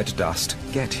did the red dust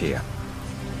get here?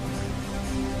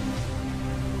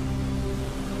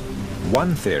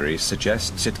 One theory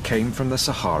suggests it came from the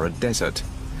Sahara Desert,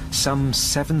 some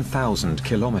 7,000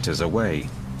 kilometers away.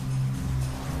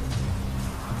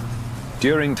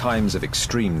 During times of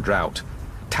extreme drought,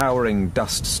 towering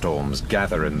dust storms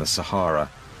gather in the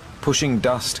Sahara, pushing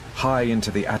dust high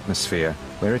into the atmosphere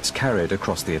where it's carried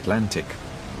across the Atlantic.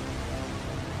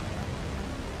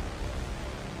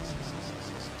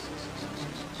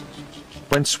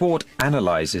 When Swart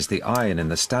analyzes the iron in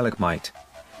the stalagmite,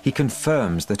 he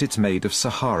confirms that it's made of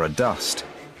Sahara dust,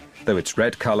 though its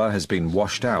red color has been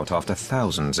washed out after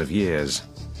thousands of years.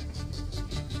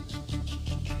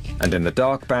 And in the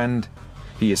dark band,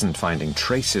 he isn't finding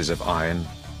traces of iron,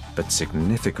 but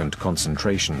significant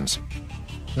concentrations.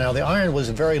 Now, the iron was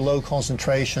very low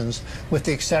concentrations, with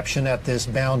the exception at this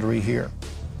boundary here.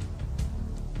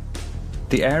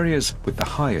 The areas with the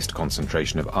highest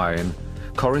concentration of iron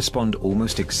correspond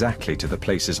almost exactly to the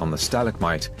places on the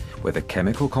stalagmite where the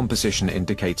chemical composition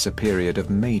indicates a period of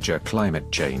major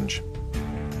climate change.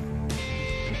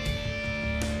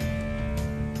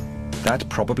 That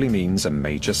probably means a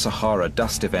major Sahara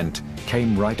dust event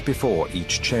came right before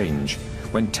each change,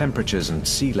 when temperatures and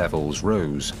sea levels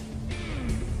rose.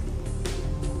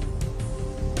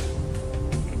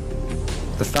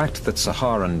 The fact that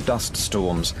Saharan dust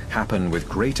storms happen with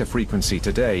greater frequency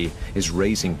today is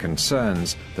raising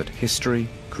concerns that history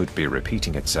could be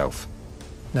repeating itself.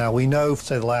 Now, we know,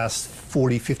 say, the last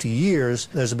 40, 50 years,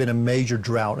 there's been a major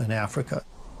drought in Africa.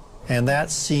 And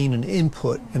that's seen an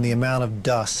input in the amount of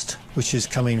dust which is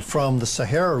coming from the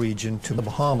Sahara region to the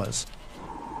Bahamas.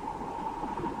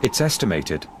 It's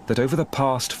estimated that over the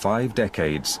past 5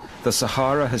 decades, the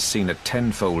Sahara has seen a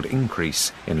 10-fold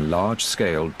increase in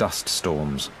large-scale dust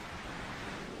storms.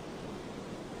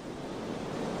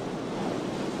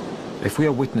 If we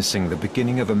are witnessing the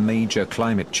beginning of a major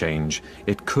climate change,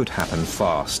 it could happen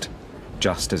fast,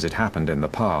 just as it happened in the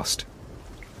past.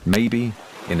 Maybe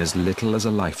in as little as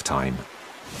a lifetime.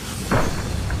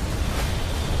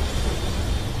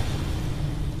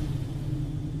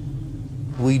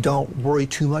 We don't worry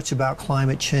too much about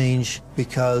climate change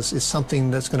because it's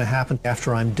something that's going to happen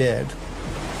after I'm dead.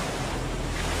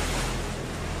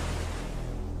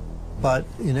 But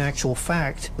in actual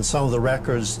fact, in some of the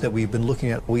records that we've been looking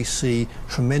at, we see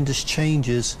tremendous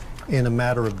changes in a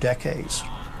matter of decades.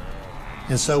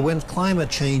 And so when climate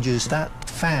changes that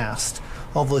fast,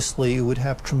 obviously it would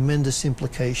have tremendous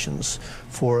implications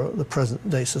for the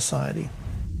present-day society.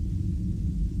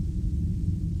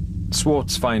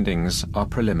 Swart's findings are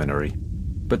preliminary,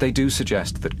 but they do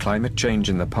suggest that climate change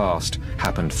in the past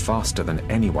happened faster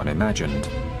than anyone imagined.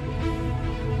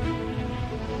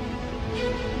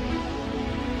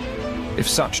 If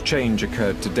such change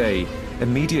occurred today,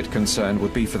 immediate concern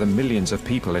would be for the millions of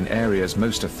people in areas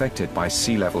most affected by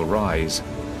sea level rise.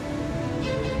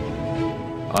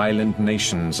 Island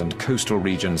nations and coastal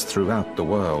regions throughout the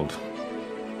world.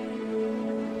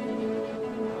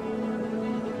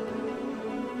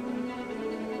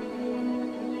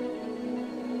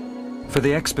 For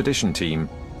the expedition team,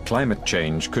 climate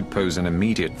change could pose an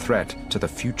immediate threat to the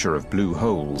future of blue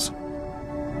holes.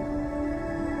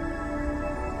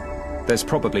 There's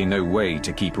probably no way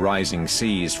to keep rising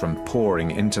seas from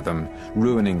pouring into them,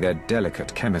 ruining their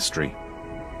delicate chemistry.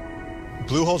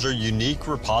 Blue holes are unique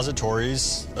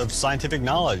repositories of scientific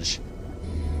knowledge.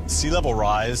 Sea level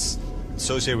rise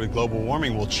associated with global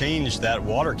warming will change that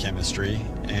water chemistry,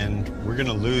 and we're going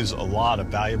to lose a lot of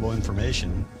valuable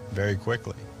information very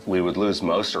quickly. We would lose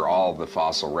most or all of the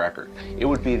fossil record. It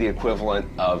would be the equivalent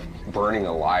of burning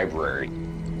a library.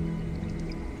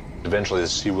 Eventually the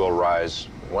sea will rise.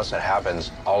 Once that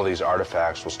happens, all of these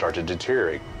artifacts will start to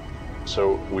deteriorate.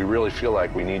 So we really feel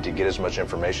like we need to get as much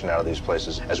information out of these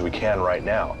places as we can right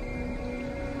now.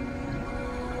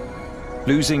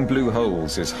 Losing blue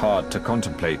holes is hard to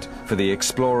contemplate for the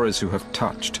explorers who have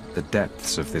touched the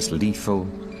depths of this lethal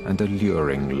and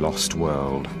alluring lost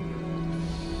world.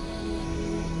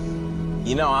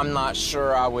 You know, I'm not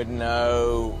sure I would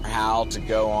know how to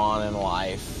go on in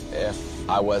life if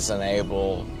I wasn't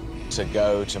able to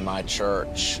go to my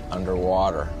church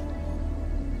underwater.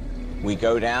 We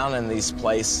go down in these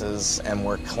places and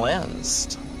we're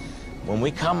cleansed. When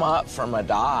we come up from a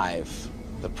dive,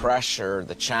 the pressure,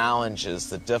 the challenges,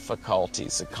 the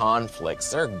difficulties, the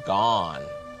conflicts, they're gone.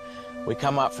 We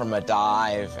come up from a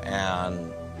dive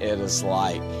and it is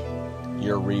like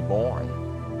you're reborn.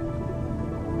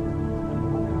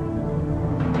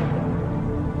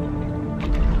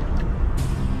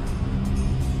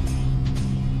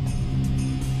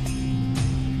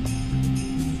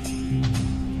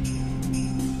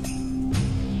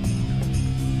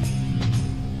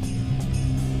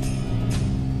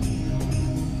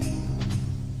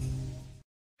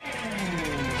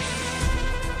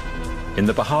 In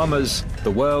the Bahamas,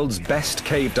 the world's best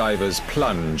cave divers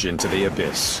plunge into the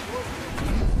abyss.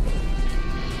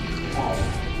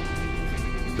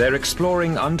 They're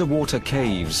exploring underwater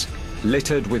caves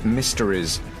littered with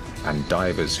mysteries and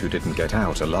divers who didn't get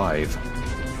out alive.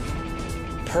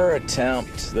 Per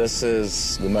attempt, this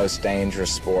is the most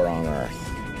dangerous sport on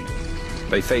Earth.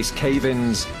 They face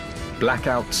cave-ins,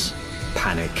 blackouts,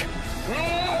 panic.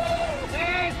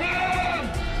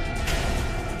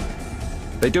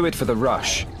 They do it for the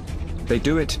rush. They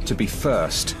do it to be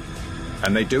first.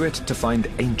 And they do it to find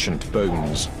ancient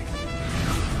bones.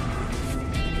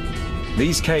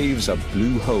 These caves are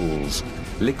blue holes,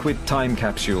 liquid time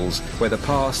capsules where the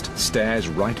past stares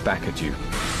right back at you.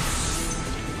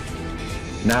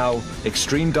 Now,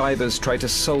 extreme divers try to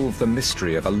solve the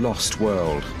mystery of a lost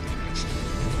world.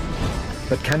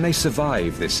 But can they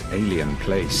survive this alien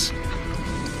place?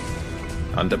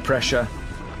 Under pressure,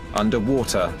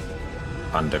 underwater,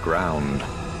 underground.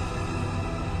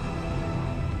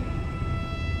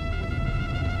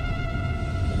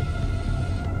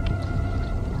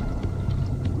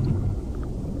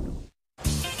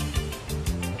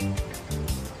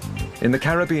 In the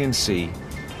Caribbean Sea,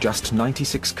 just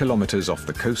 96 kilometers off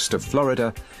the coast of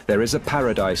Florida, there is a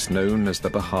paradise known as the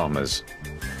Bahamas.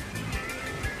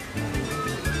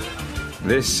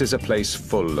 This is a place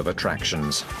full of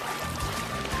attractions.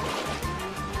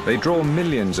 They draw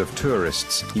millions of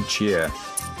tourists each year.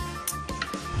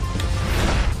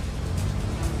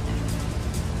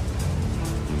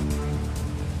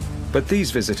 But these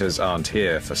visitors aren't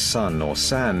here for sun or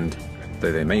sand,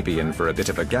 though they may be in for a bit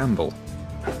of a gamble.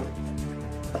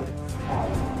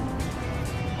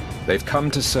 They've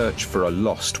come to search for a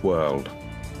lost world.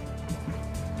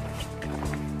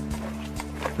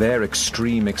 They're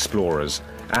extreme explorers,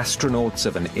 astronauts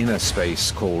of an inner space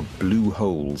called blue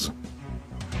holes.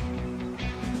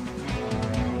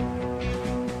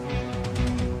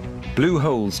 Blue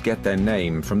holes get their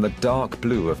name from the dark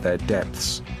blue of their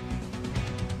depths.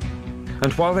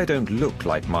 And while they don't look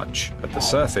like much at the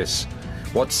surface,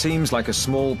 what seems like a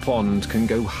small pond can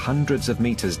go hundreds of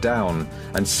meters down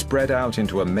and spread out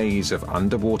into a maze of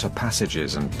underwater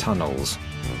passages and tunnels.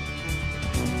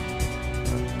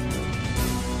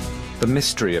 The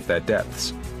mystery of their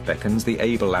depths beckons the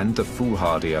able and the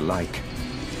foolhardy alike.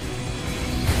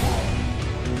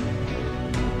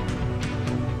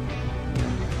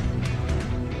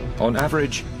 On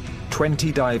average,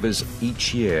 20 divers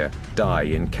each year die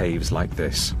in caves like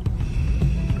this.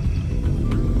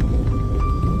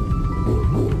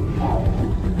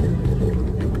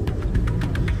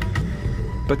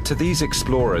 But to these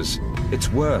explorers,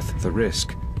 it's worth the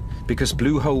risk, because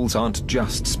blue holes aren't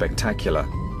just spectacular.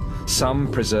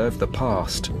 Some preserve the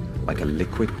past, like a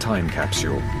liquid time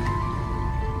capsule.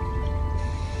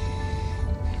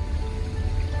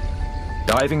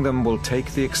 Diving them will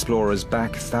take the explorers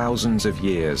back thousands of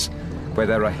years, where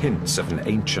there are hints of an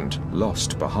ancient,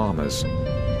 lost Bahamas.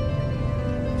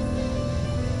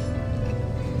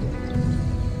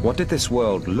 What did this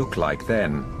world look like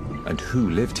then, and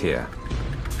who lived here?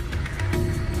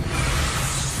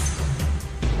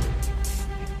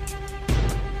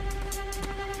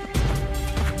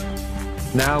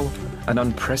 Now, an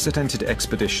unprecedented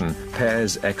expedition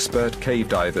pairs expert cave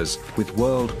divers with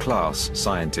world-class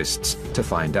scientists to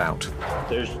find out.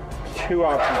 There's two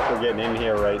options for getting in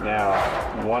here right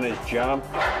now. One is jump,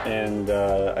 and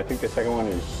I think the second one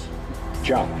is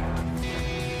jump.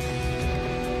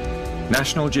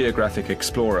 National Geographic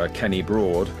explorer Kenny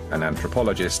Broad, an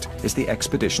anthropologist, is the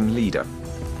expedition leader.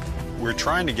 We're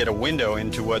trying to get a window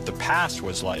into what the past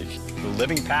was like. The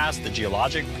living past, the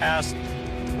geologic past.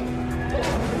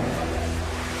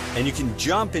 And you can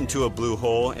jump into a blue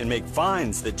hole and make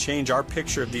finds that change our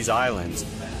picture of these islands.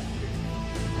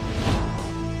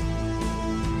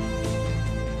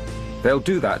 They'll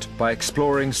do that by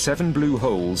exploring 7 blue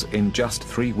holes in just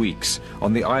 3 weeks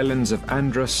on the islands of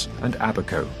Andros and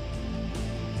Abaco.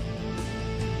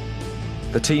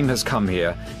 The team has come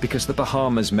here because the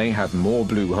Bahamas may have more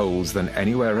blue holes than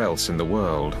anywhere else in the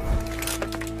world.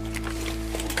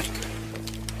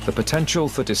 The potential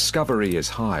for discovery is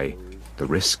high, the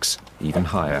risks even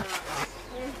higher.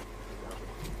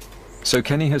 So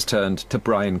Kenny has turned to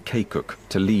Brian Kaycook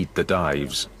to lead the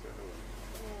dives.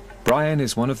 Brian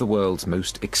is one of the world's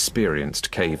most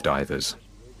experienced cave divers.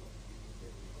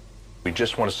 We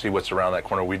just want to see what's around that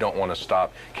corner. We don't want to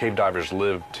stop. Cave divers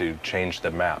live to change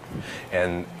the map,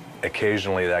 and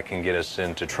occasionally that can get us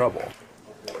into trouble.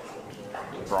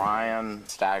 Brian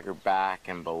staggered back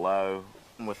and below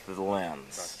with the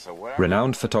lens.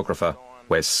 Renowned photographer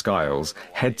Wes Skiles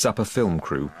heads up a film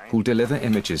crew who'll deliver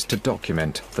images to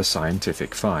document the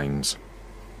scientific finds.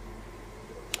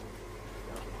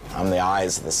 I'm the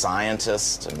eyes of the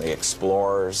scientists and the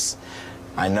explorers.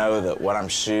 I know that what I'm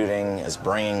shooting is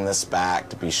bringing this back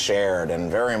to be shared in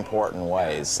very important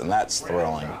ways, and that's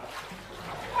thrilling.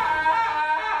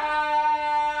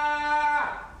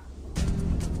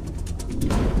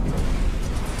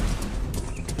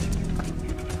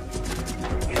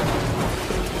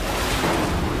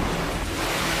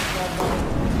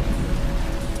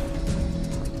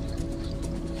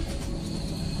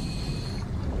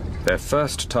 Their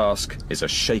first task is a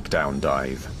shakedown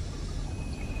dive.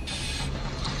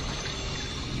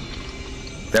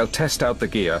 They'll test out the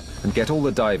gear and get all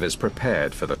the divers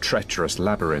prepared for the treacherous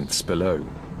labyrinths below.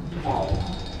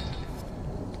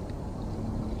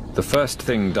 The first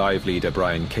thing dive leader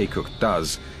Brian Kaycook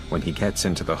does when he gets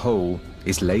into the hole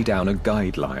is lay down a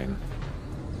guideline.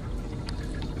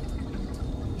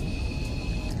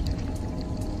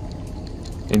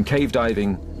 In cave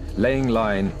diving, laying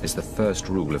line is the first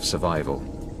rule of survival.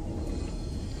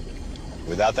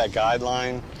 Without that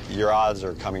guideline, your odds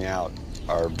of coming out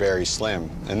are very slim,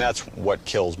 and that's what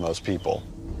kills most people.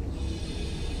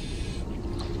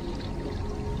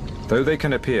 Though they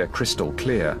can appear crystal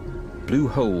clear, blue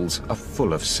holes are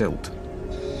full of silt.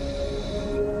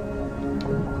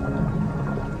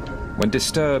 When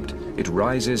disturbed, it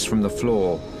rises from the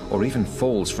floor or even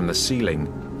falls from the ceiling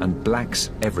and blacks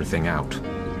everything out.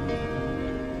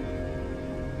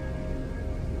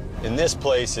 In this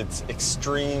place, it's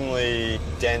extremely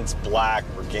dense black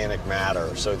organic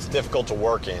matter, so it's difficult to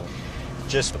work in.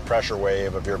 Just the pressure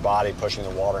wave of your body pushing the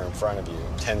water in front of you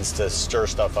tends to stir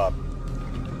stuff up.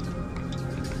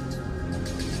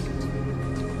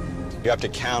 You have to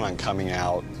count on coming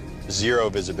out zero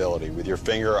visibility, with your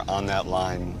finger on that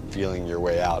line, feeling your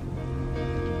way out.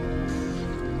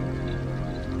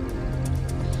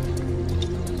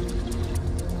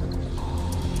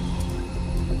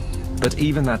 But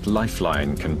even that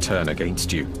lifeline can turn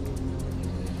against you.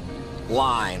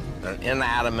 Line, an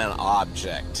inanimate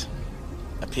object,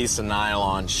 a piece of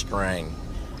nylon string.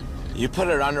 You put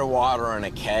it underwater in a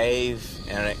cave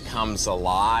and it comes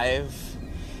alive,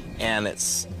 and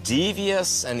it's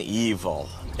devious and evil.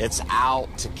 It's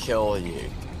out to kill you.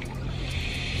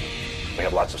 We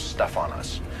have lots of stuff on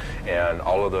us, and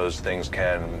all of those things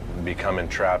can become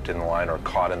entrapped in the line or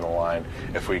caught in the line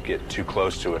if we get too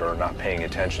close to it or not paying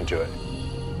attention to it.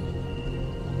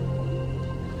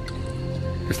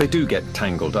 If they do get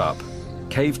tangled up,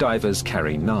 cave divers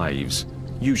carry knives,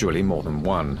 usually more than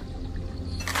one.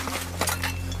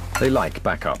 They like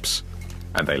backups,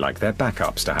 and they like their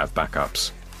backups to have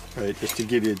backups. Right, just to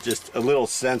give you just a little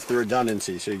sense of the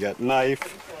redundancy. So you got knife,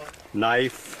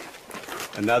 knife,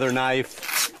 another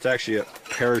knife. It's actually a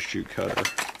parachute cutter.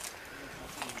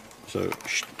 So,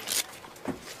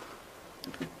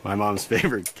 my mom's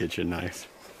favorite kitchen knife.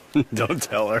 Don't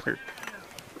tell her.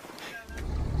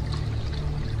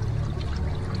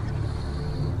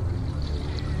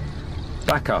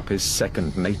 Backup is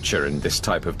second nature in this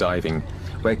type of diving,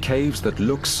 where caves that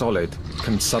look solid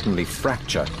can suddenly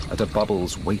fracture at a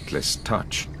bubble's weightless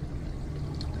touch.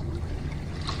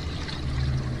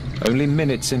 Only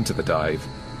minutes into the dive,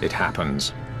 it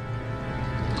happens.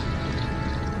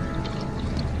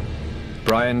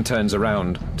 Brian turns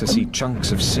around to see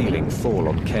chunks of ceiling fall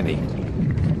on Kenny.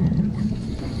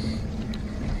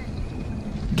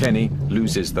 Kenny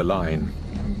loses the line.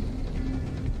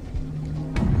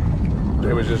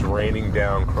 It was just raining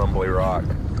down crumbly rock,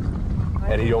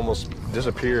 and he almost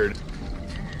disappeared.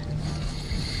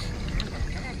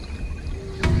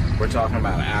 We're talking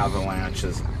about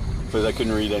avalanches. Because I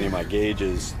couldn't read any of my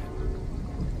gauges.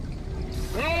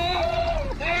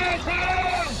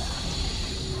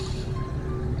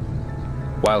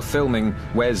 While filming,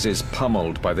 Wes is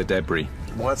pummeled by the debris.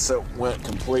 Once it went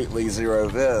completely zero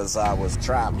vis, I was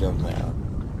trapped in there.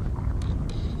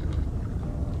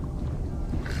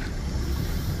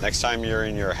 Next time you're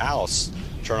in your house,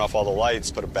 turn off all the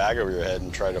lights, put a bag over your head,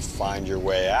 and try to find your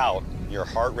way out. Your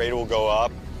heart rate will go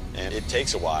up, and it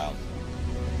takes a while.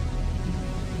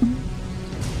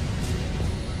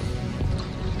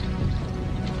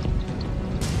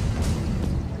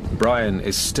 Brian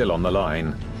is still on the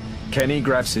line. Kenny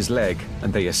grabs his leg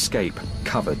and they escape,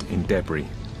 covered in debris.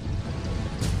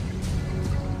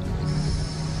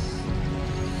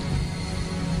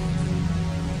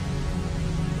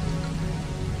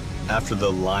 After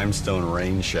the limestone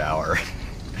rain shower,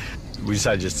 we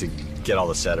decided just to get all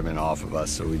the sediment off of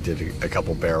us, so we did a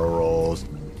couple barrel rolls.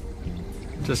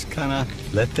 Just kind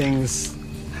of let things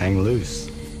hang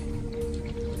loose.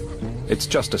 It's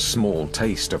just a small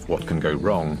taste of what can go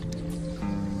wrong.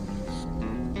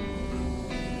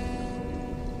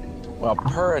 Well,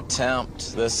 per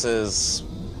attempt, this is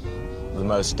the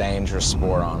most dangerous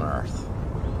sport on Earth.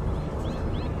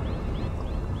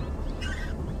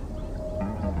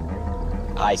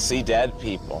 I see dead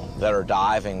people that are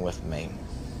diving with me.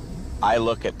 I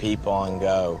look at people and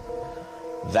go,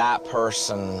 that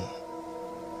person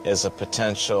is a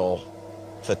potential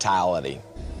fatality.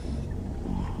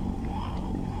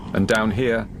 And down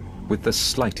here, with the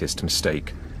slightest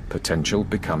mistake, potential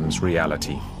becomes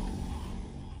reality.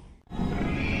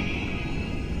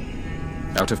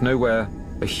 Out of nowhere,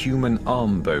 a human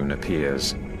arm bone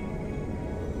appears.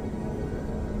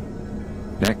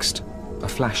 Next, a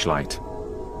flashlight.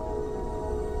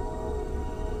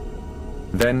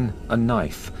 Then a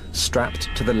knife strapped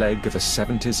to the leg of a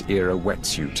 70s-era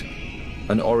wetsuit,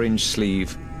 an orange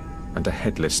sleeve, and a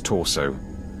headless torso.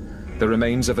 The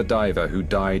remains of a diver who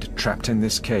died trapped in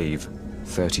this cave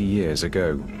 30 years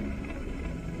ago.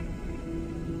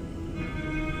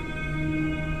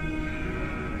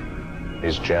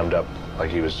 He's jammed up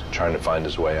like he was trying to find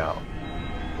his way out.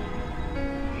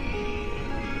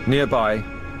 Nearby,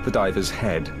 the diver's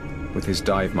head, with his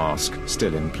dive mask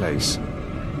still in place.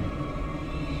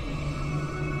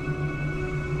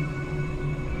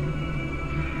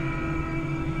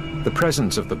 The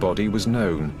presence of the body was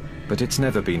known, but it's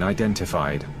never been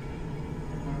identified.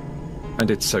 And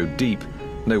it's so deep,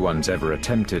 no one's ever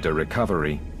attempted a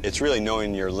recovery. It's really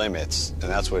knowing your limits, and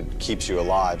that's what keeps you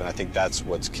alive, and I think that's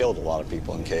what's killed a lot of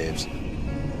people in caves.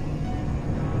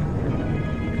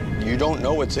 You don't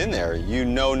know what's in there. You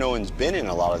know no one's been in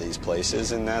a lot of these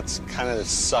places, and that's kind of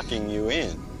sucking you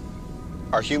in.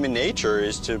 Our human nature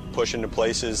is to push into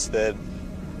places that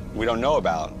we don't know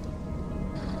about.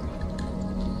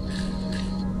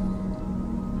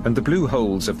 And the blue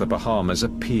holes of the Bahamas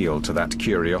appeal to that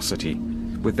curiosity,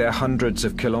 with their hundreds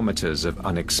of kilometers of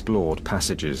unexplored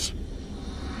passages.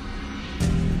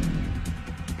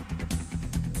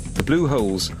 The blue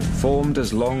holes formed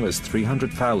as long as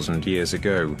 300,000 years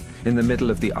ago, in the middle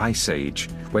of the Ice Age,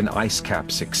 when ice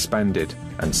caps expanded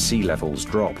and sea levels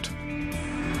dropped.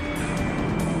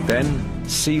 Then,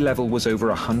 sea level was over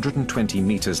 120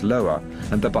 meters lower,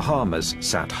 and the Bahamas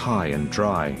sat high and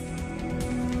dry.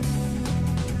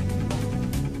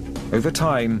 Over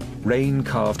time, rain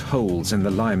carved holes in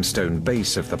the limestone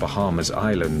base of the Bahamas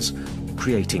Islands,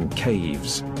 creating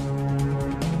caves.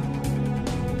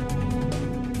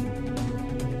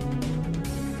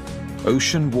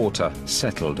 Ocean water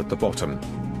settled at the bottom.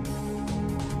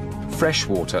 Fresh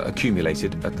water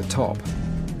accumulated at the top.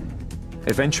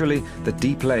 Eventually, the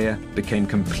deep layer became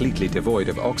completely devoid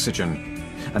of oxygen,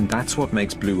 and that's what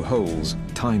makes blue holes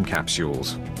time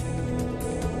capsules.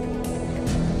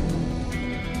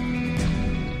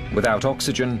 Without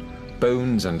oxygen,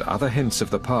 bones and other hints of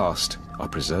the past are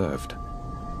preserved.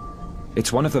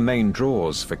 It's one of the main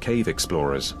draws for cave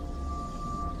explorers.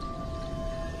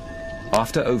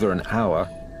 After over an hour,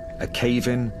 a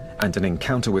cave-in and an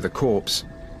encounter with a corpse,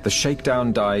 the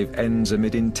shakedown dive ends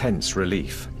amid intense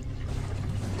relief.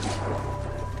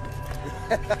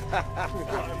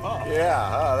 Yeah,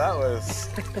 oh, that was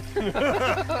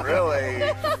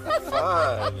really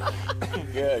fun.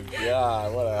 Good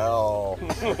God, what a hell.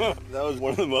 That was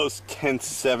one of the most tense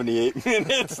 78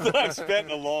 minutes that I've spent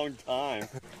in a long time.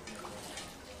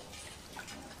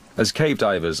 As cave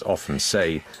divers often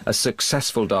say, a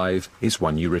successful dive is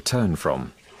one you return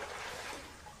from.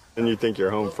 And you think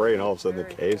you're home free, and all of a sudden the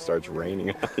cave starts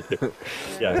raining on you.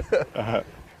 Yeah.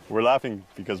 We're laughing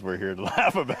because we're here to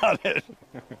laugh about it.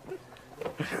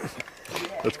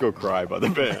 Let's go cry by the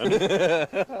band.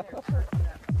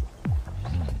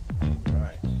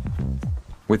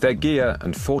 With their gear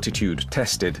and fortitude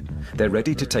tested, they're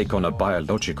ready to take on a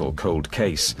biological cold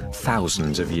case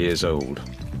thousands of years old.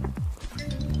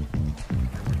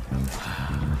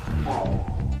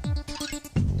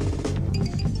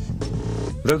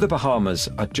 Though the Bahamas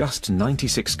are just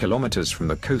 96 kilometers from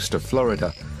the coast of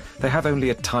Florida, they have only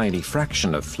a tiny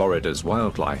fraction of Florida's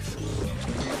wildlife.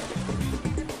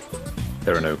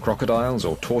 There are no crocodiles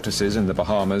or tortoises in the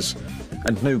Bahamas,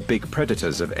 and no big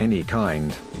predators of any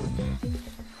kind.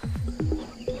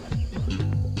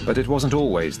 But it wasn't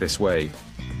always this way.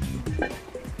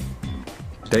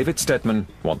 David Stedman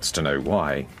wants to know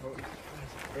why.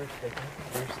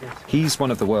 He's one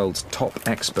of the world's top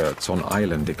experts on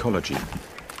island ecology.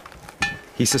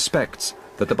 He suspects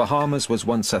that the Bahamas was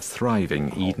once a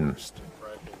thriving Eden,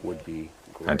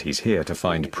 and he's here to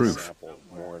find proof.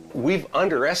 We've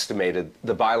underestimated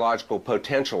the biological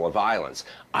potential of islands.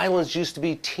 Islands used to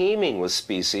be teeming with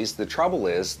species. The trouble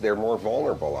is they're more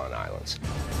vulnerable on islands.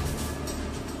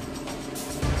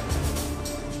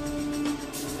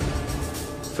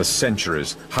 For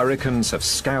centuries, hurricanes have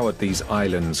scoured these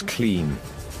islands clean.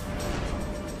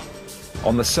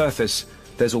 On the surface,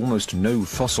 there's almost no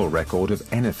fossil record of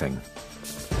anything.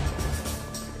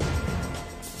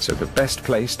 So the best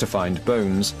place to find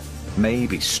bones may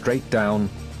be straight down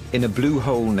in a blue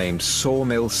hole named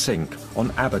Sawmill Sink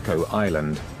on Abaco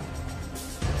Island.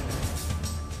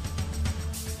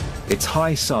 Its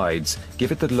high sides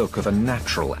give it the look of a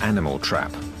natural animal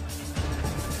trap.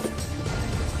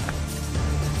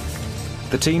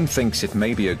 The team thinks it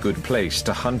may be a good place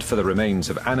to hunt for the remains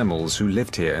of animals who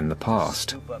lived here in the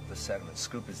past. Scoop up the sediment,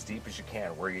 scoop as deep as you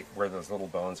can where those little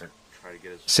bones are.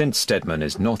 Since Stedman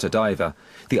is not a diver,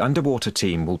 the underwater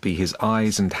team will be his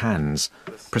eyes and hands,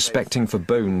 prospecting for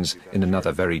bones in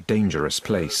another very dangerous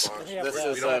place. This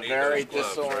is a very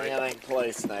disorienting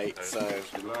place, Nate, so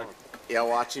yeah,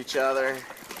 watch each other.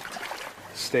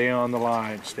 Stay on the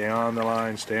line, stay on the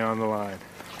line, stay on the line.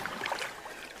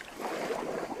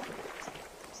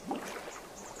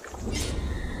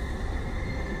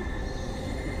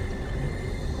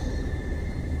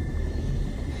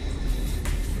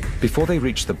 Before they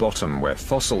reach the bottom where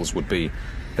fossils would be,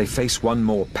 they face one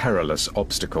more perilous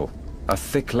obstacle, a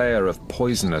thick layer of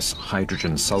poisonous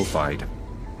hydrogen sulfide.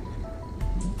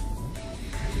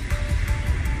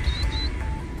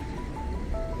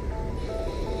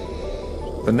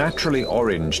 The naturally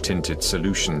orange-tinted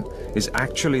solution is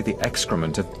actually the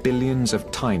excrement of billions of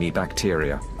tiny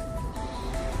bacteria.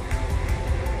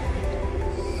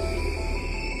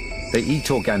 They eat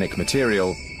organic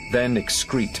material, then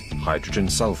excrete hydrogen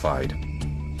sulfide,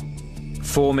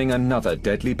 forming another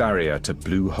deadly barrier to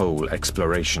blue hole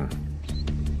exploration.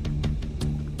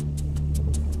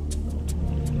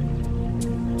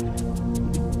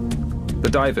 The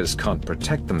divers can't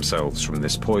protect themselves from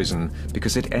this poison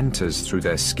because it enters through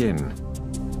their skin.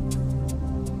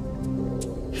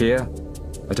 Here,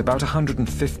 at about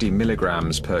 150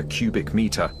 milligrams per cubic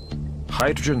meter,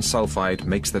 hydrogen sulfide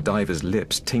makes the divers'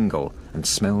 lips tingle and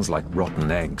smells like rotten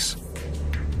eggs.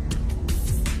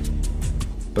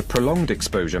 But prolonged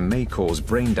exposure may cause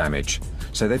brain damage,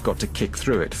 so they've got to kick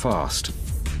through it fast.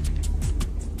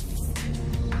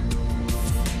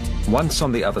 Once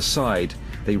on the other side,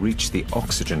 they reach the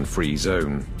oxygen-free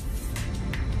zone.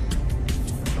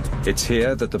 It's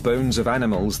here that the bones of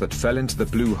animals that fell into the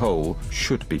blue hole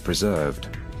should be preserved.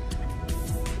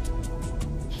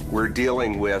 We're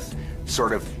dealing with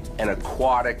sort of an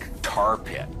aquatic tar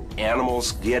pit.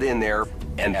 Animals get in there,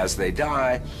 and as they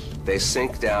die, they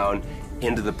sink down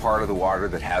into the part of the water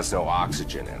that has no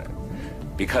oxygen in it.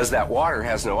 Because that water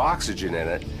has no oxygen in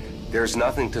it, there's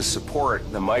nothing to support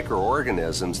the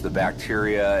microorganisms, the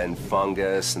bacteria and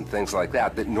fungus and things like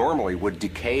that, that normally would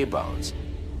decay bones.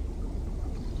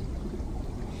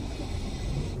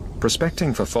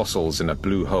 Prospecting for fossils in a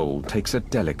blue hole takes a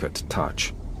delicate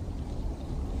touch.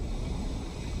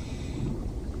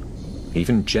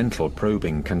 Even gentle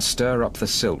probing can stir up the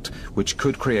silt, which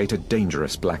could create a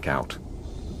dangerous blackout.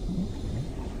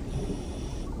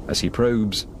 As he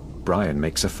probes, Brian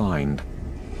makes a find.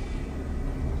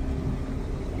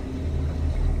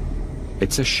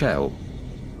 It's a shell,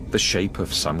 the shape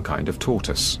of some kind of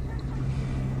tortoise.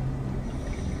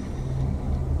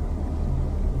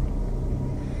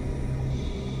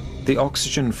 The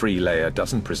oxygen-free layer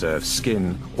doesn't preserve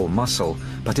skin or muscle,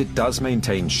 but it does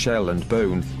maintain shell and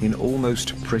bone in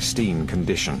almost pristine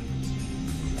condition.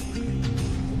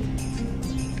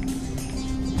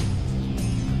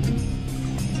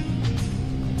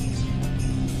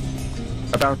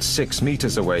 About 6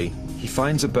 meters away, he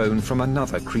finds a bone from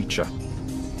another creature.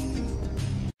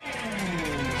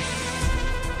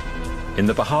 In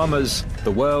the Bahamas,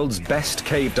 the world's best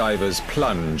cave divers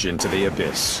plunge into the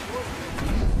abyss.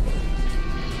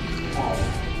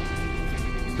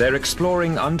 They're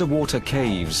exploring underwater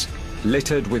caves,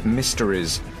 littered with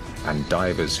mysteries and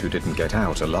divers who didn't get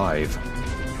out alive.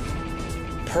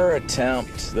 Per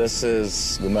attempt, this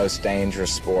is the most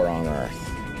dangerous sport on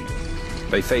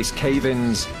Earth. They face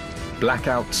cave-ins,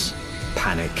 blackouts,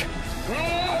 panic.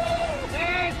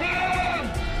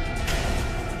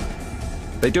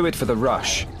 They do it for the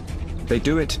rush. They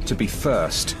do it to be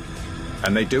first.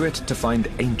 And they do it to find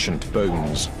ancient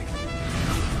bones.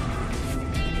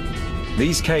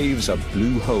 These caves are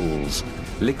blue holes,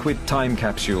 liquid time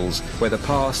capsules where the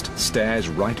past stares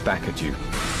right back at you.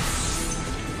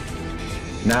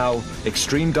 Now,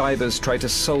 extreme divers try to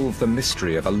solve the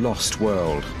mystery of a lost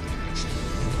world.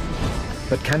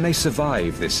 But can they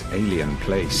survive this alien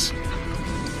place?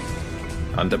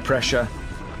 Under pressure,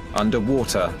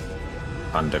 underwater,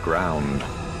 underground.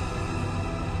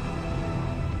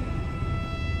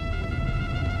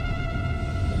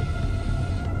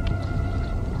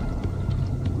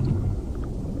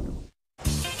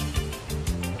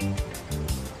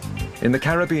 In the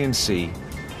Caribbean Sea,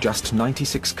 just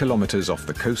 96 kilometers off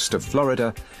the coast of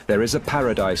Florida, there is a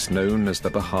paradise known as the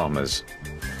Bahamas.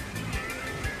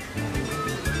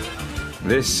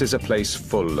 This is a place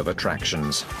full of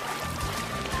attractions.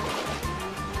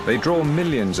 They draw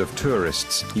millions of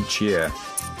tourists each year.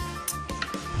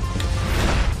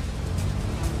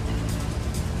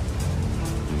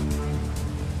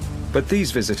 But these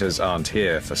visitors aren't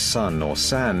here for sun or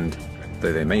sand,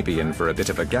 though they may be in for a bit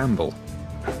of a gamble.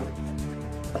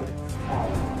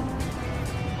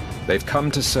 They've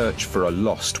come to search for a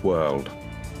lost world.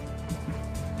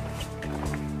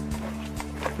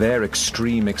 They're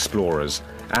extreme explorers,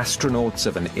 astronauts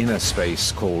of an inner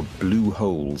space called blue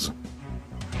holes.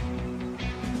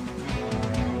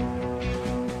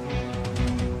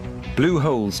 Blue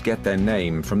holes get their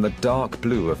name from the dark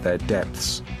blue of their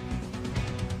depths.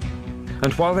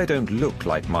 And while they don't look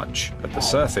like much at the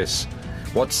surface,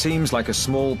 what seems like a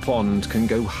small pond can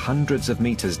go hundreds of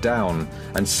meters down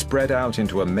and spread out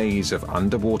into a maze of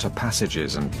underwater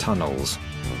passages and tunnels.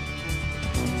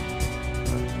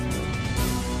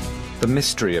 The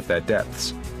mystery of their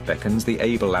depths beckons the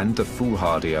able and the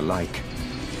foolhardy alike.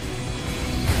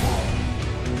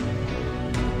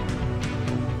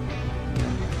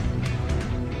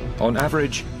 On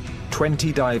average,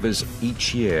 20 divers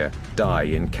each year die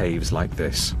in caves like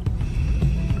this.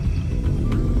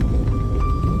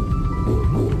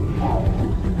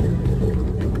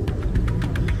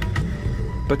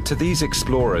 But to these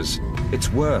explorers,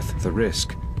 it's worth the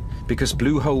risk, because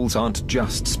blue holes aren't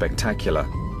just spectacular.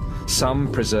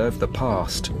 Some preserve the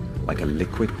past like a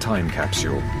liquid time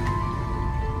capsule.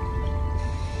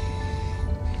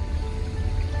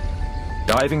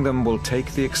 Diving them will take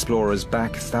the explorers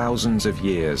back thousands of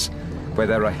years, where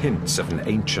there are hints of an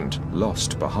ancient,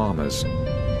 lost Bahamas.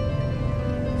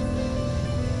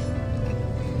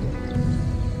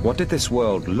 What did this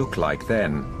world look like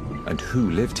then, and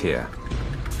who lived here?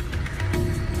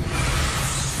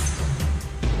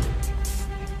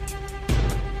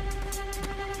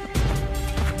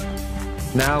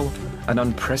 Now, an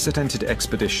unprecedented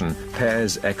expedition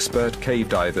pairs expert cave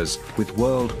divers with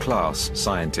world-class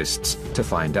scientists to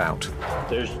find out.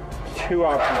 There's two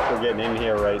options for getting in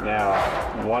here right now.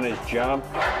 One is jump,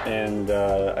 and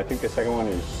I think the second one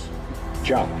is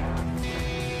jump.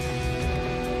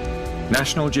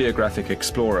 National Geographic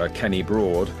explorer Kenny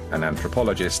Broad, an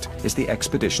anthropologist, is the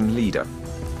expedition leader.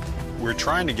 We're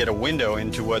trying to get a window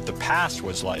into what the past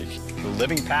was like. The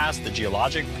living past, the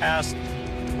geologic past.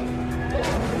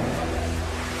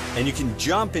 And you can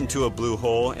jump into a blue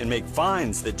hole and make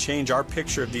finds that change our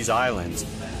picture of these islands.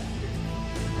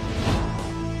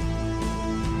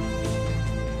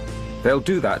 They'll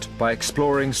do that by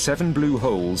exploring 7 blue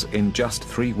holes in just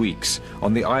 3 weeks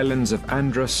on the islands of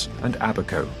Andros and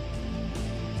Abaco.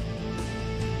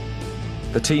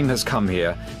 The team has come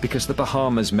here because the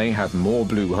Bahamas may have more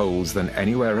blue holes than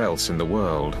anywhere else in the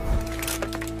world.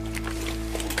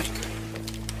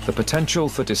 The potential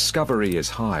for discovery is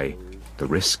high, the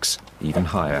risks even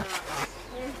higher.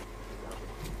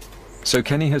 So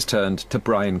Kenny has turned to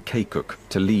Brian Kaycook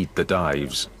to lead the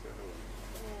dives.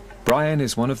 Brian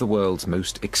is one of the world's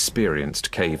most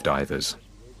experienced cave divers.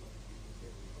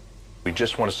 We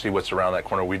just want to see what's around that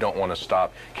corner. We don't want to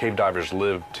stop. Cave divers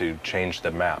live to change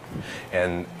the map,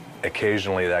 and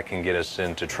occasionally that can get us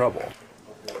into trouble.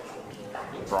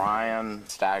 Brian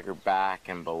staggered back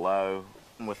and below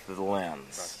with the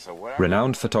lens.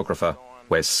 Renowned photographer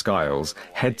Wes Skiles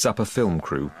heads up a film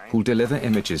crew who'll deliver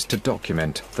images to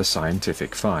document the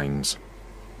scientific finds.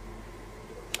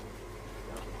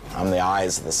 I'm the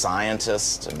eyes of the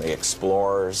scientists and the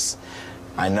explorers.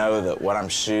 I know that what I'm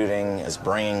shooting is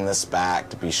bringing this back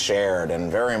to be shared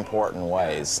in very important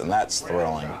ways, and that's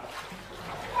thrilling.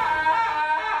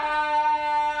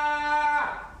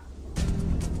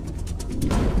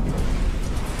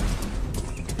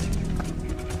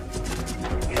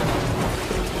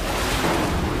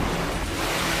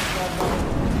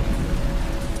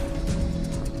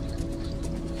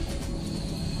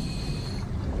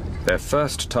 Their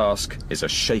first task is a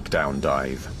shakedown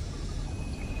dive.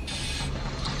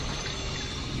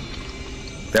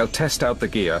 They'll test out the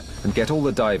gear and get all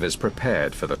the divers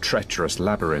prepared for the treacherous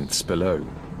labyrinths below.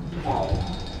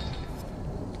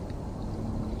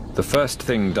 The first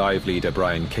thing dive leader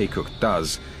Brian Kaycook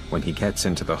does when he gets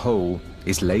into the hole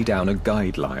is lay down a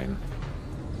guideline.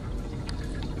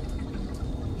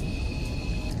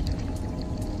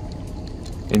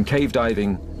 In cave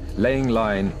diving, laying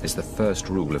line is the first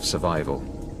rule of survival.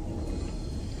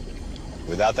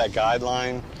 Without that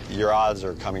guideline, your odds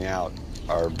of coming out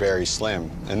are very slim,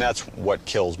 and that's what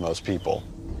kills most people.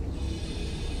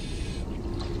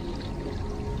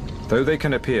 Though they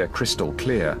can appear crystal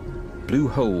clear, blue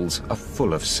holes are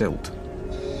full of silt.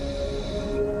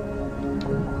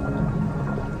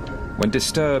 When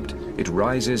disturbed, it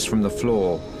rises from the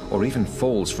floor or even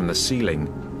falls from the ceiling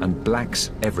and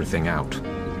blacks everything out.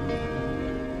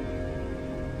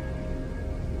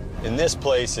 In this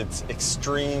place, it's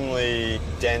extremely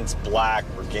dense black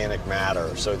organic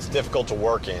matter, so it's difficult to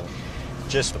work in.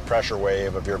 Just the pressure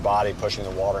wave of your body pushing the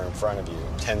water in front of you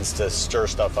tends to stir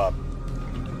stuff up.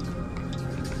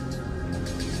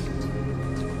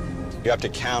 You have to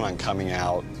count on coming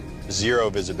out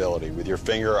zero visibility, with your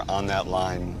finger on that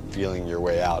line, feeling your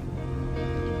way out.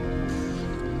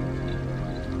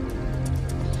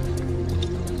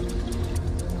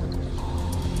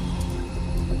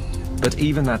 But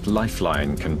even that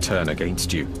lifeline can turn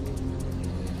against you.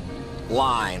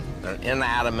 Line, an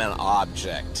inanimate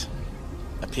object,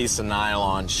 a piece of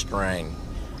nylon string.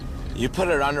 You put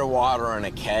it underwater in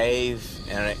a cave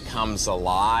and it comes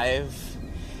alive,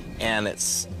 and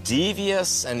it's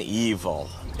devious and evil.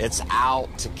 It's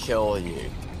out to kill you.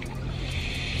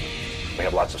 We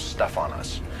have lots of stuff on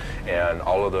us, and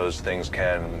all of those things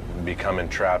can become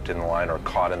entrapped in the line or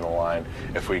caught in the line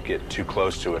if we get too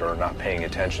close to it or not paying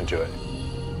attention to it.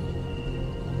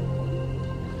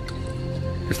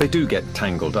 If they do get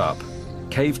tangled up,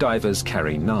 cave divers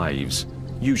carry knives,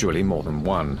 usually more than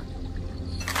one.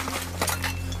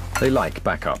 They like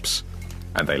backups,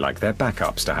 and they like their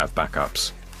backups to have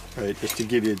backups. Right, just to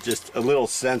give you just a little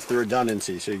sense of the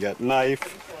redundancy. So you got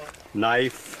knife,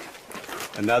 knife,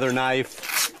 another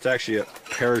knife. It's actually a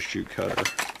parachute cutter.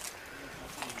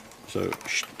 So,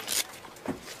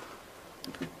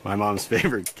 my mom's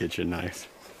favorite kitchen knife.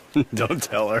 Don't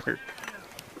tell her.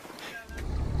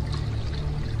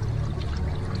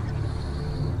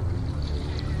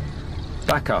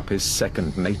 Backup is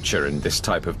second nature in this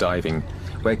type of diving,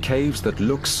 where caves that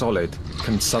look solid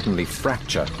can suddenly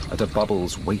fracture at a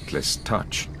bubble's weightless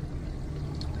touch.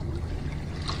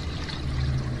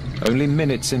 Only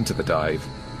minutes into the dive,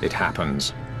 it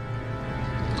happens.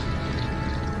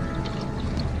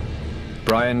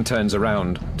 Brian turns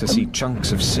around to see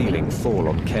chunks of ceiling fall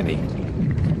on Kenny.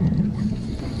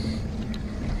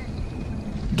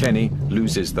 Kenny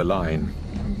loses the line.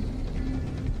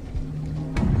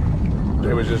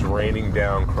 It was just raining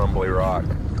down crumbly rock,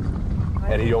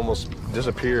 and he almost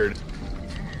disappeared.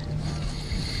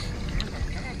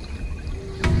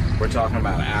 We're talking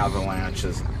about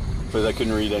avalanches. Because I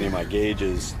couldn't read any of my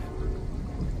gauges.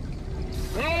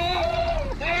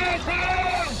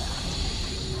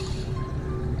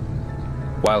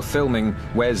 While filming,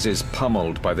 Wes is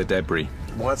pummeled by the debris.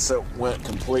 Once it went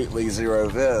completely zero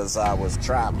viz, I was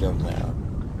trapped in there.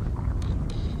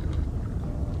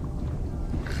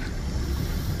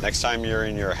 Next time you're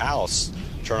in your house,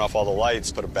 turn off all the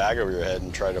lights, put a bag over your head,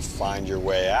 and try to find your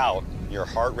way out. Your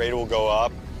heart rate will go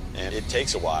up, and it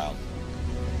takes a while.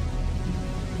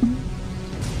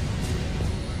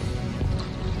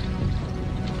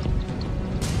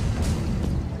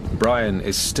 Brian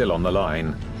is still on the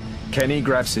line. Kenny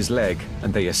grabs his leg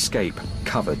and they escape,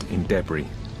 covered in debris.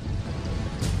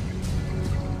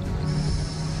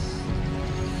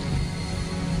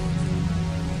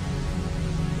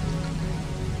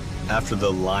 After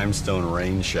the limestone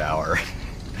rain shower,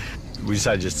 we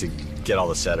decided just to get all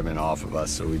the sediment off of us,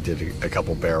 so we did a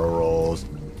couple barrel rolls.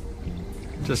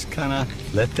 Just kind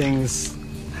of let things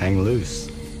hang loose.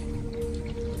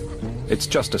 It's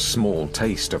just a small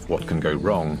taste of what can go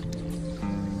wrong.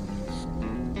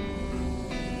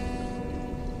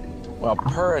 Well,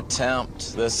 per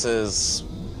attempt, this is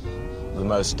the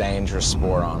most dangerous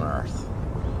sport on Earth.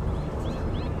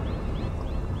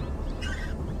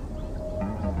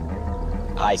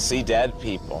 I see dead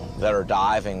people that are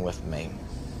diving with me.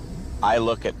 I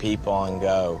look at people and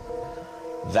go,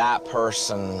 that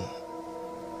person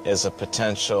is a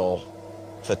potential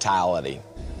fatality.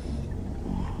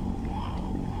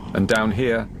 And down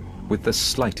here, with the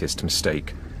slightest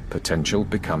mistake, potential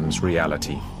becomes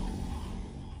reality.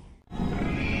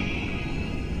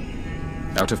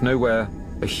 Out of nowhere,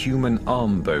 a human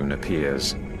arm bone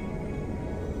appears.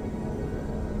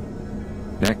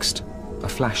 Next, a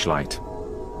flashlight.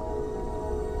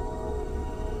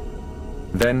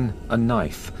 Then a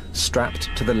knife strapped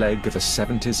to the leg of a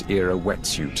 70s-era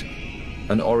wetsuit,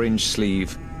 an orange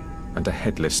sleeve, and a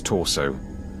headless torso.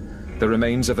 The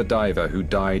remains of a diver who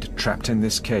died trapped in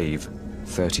this cave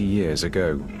 30 years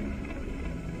ago.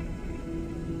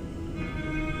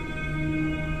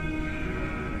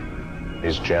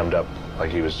 He's jammed up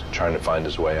like he was trying to find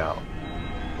his way out.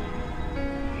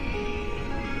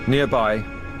 Nearby,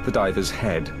 the diver's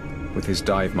head, with his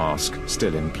dive mask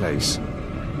still in place.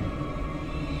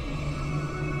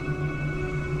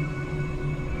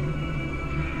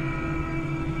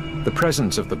 The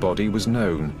presence of the body was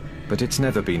known, but it's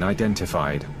never been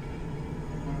identified.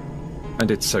 And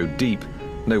it's so deep,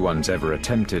 no one's ever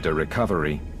attempted a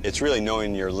recovery. It's really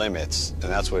knowing your limits,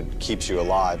 and that's what keeps you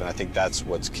alive, and I think that's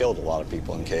what's killed a lot of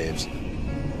people in caves.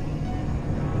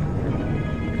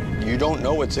 You don't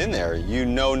know what's in there. You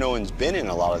know no one's been in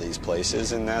a lot of these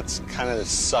places, and that's kind of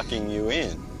sucking you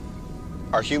in.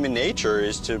 Our human nature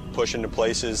is to push into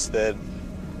places that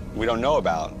we don't know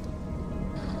about.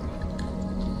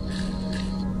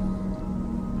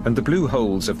 And the blue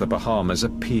holes of the Bahamas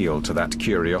appeal to that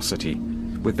curiosity,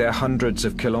 with their hundreds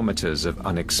of kilometers of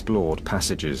unexplored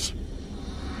passages.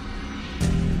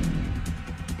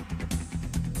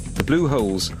 The blue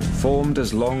holes formed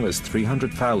as long as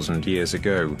 300,000 years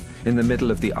ago, in the middle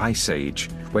of the Ice Age,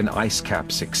 when ice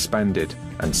caps expanded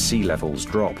and sea levels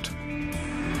dropped.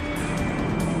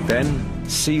 Then,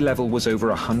 sea level was over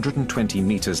 120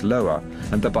 meters lower,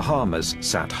 and the Bahamas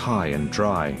sat high and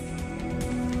dry.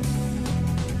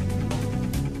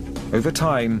 Over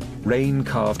time, rain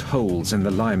carved holes in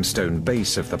the limestone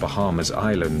base of the Bahamas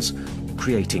Islands,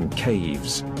 creating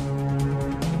caves.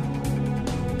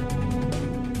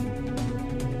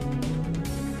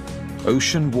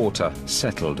 Ocean water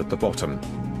settled at the bottom.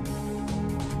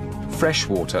 Fresh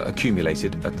water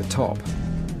accumulated at the top.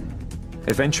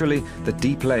 Eventually, the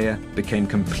deep layer became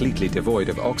completely devoid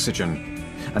of oxygen,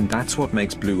 and that's what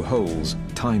makes blue holes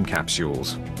time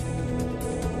capsules.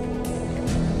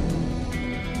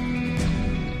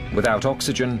 Without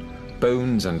oxygen,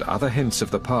 bones and other hints of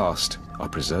the past are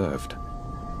preserved.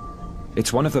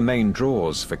 It's one of the main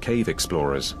draws for cave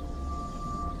explorers.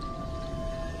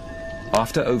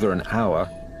 After over an hour,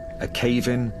 a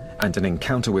cave-in and an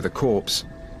encounter with a corpse,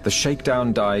 the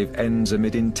shakedown dive ends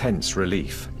amid intense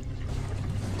relief.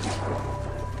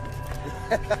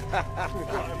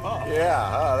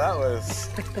 Yeah, that was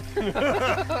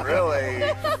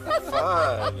really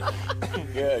fun.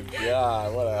 Good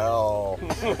God, what a hell.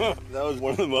 That was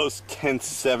one of the most tense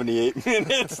 78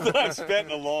 minutes that I've spent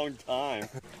in a long time.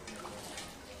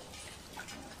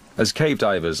 As cave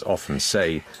divers often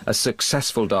say, a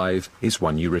successful dive is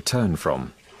one you return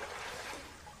from.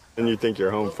 And you think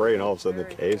you're home free, and all of a sudden the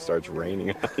cave starts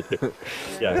raining on you.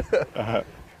 Yeah.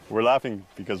 We're laughing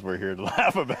because we're here to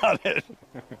laugh about it.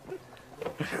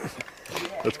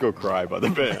 Let's go cry by the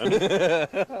band.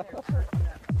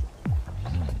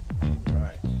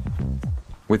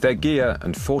 With their gear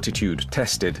and fortitude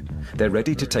tested, they're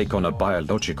ready to take on a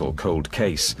biological cold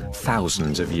case,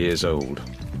 thousands of years old.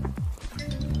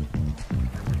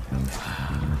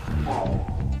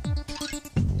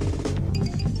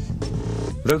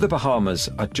 Though the Bahamas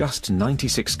are just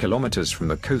 96 kilometers from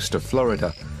the coast of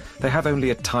Florida, they have only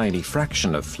a tiny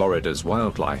fraction of Florida's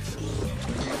wildlife.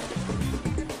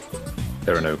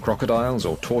 There are no crocodiles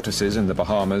or tortoises in the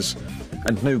Bahamas,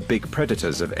 and no big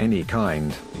predators of any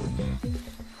kind.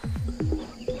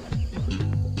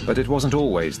 But it wasn't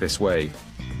always this way.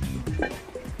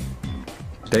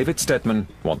 David Steadman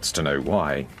wants to know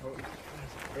why.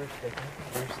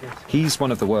 He's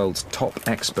one of the world's top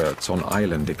experts on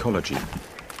island ecology.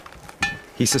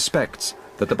 He suspects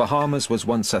that the Bahamas was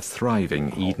once a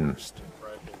thriving Eden,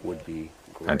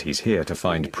 and he's here to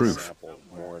find proof.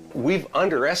 We've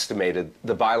underestimated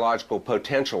the biological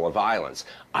potential of islands.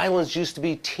 Islands used to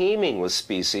be teeming with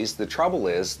species. The trouble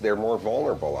is they're more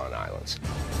vulnerable on islands.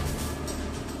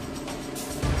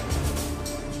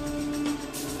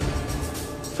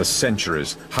 For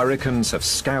centuries, hurricanes have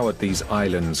scoured these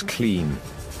islands clean.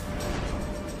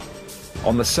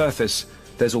 On the surface,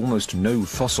 there's almost no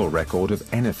fossil record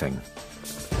of anything.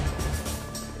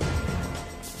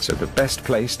 So the best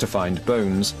place to find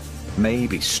bones may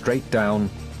be straight down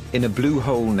in a blue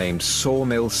hole named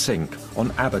Sawmill Sink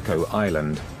on Abaco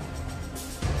Island.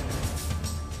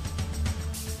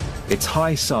 Its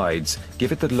high sides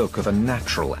give it the look of a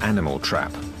natural animal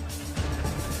trap.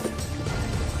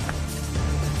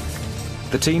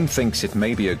 The team thinks it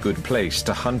may be a good place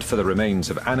to hunt for the remains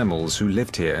of animals who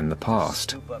lived here in the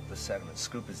past. Scoop up the sediment,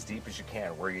 scoop as deep as you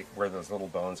can where those little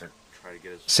bones are.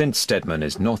 Since Steadman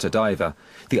is not a diver,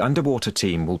 the underwater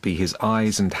team will be his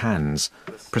eyes and hands,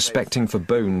 prospecting for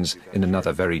bones in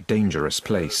another very dangerous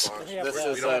place. This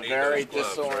is a very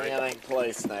disorienting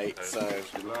place, Nate, so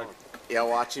yeah,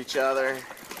 watch each other.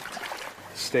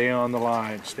 Stay on the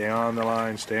line, stay on the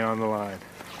line, stay on the line.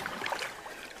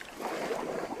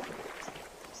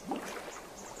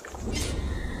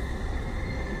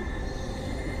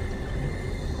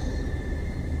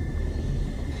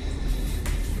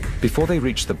 Before they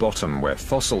reach the bottom where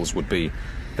fossils would be,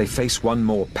 they face one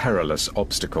more perilous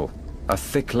obstacle, a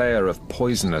thick layer of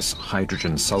poisonous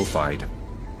hydrogen sulfide.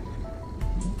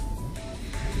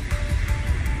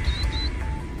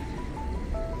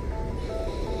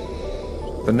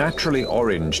 The naturally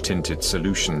orange-tinted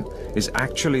solution is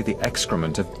actually the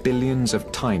excrement of billions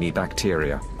of tiny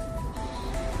bacteria.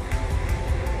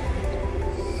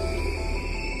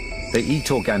 They eat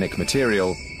organic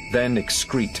material, then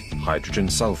excrete hydrogen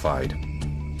sulfide,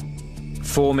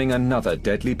 forming another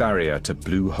deadly barrier to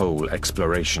blue hole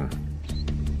exploration.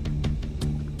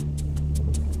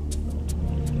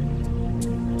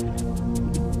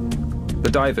 The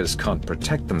divers can't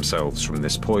protect themselves from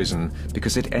this poison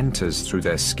because it enters through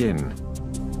their skin.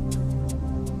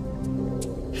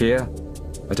 Here,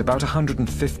 at about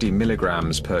 150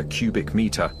 milligrams per cubic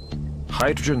meter,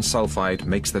 hydrogen sulfide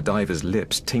makes the divers'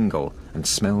 lips tingle and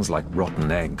smells like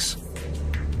rotten eggs.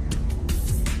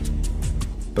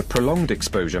 But prolonged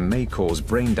exposure may cause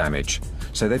brain damage,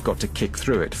 so they've got to kick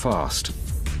through it fast.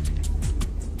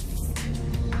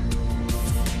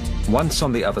 Once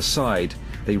on the other side,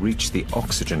 they reach the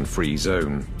oxygen-free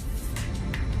zone.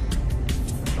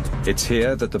 It's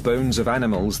here that the bones of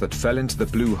animals that fell into the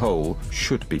blue hole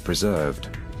should be preserved.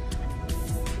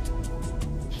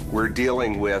 We're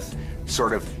dealing with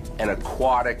sort of an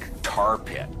aquatic tar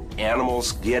pit.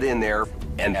 Animals get in there,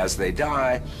 and as they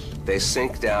die, they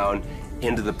sink down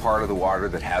into the part of the water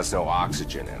that has no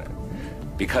oxygen in it.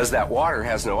 Because that water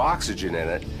has no oxygen in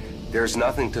it, there's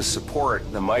nothing to support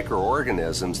the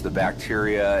microorganisms, the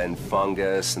bacteria and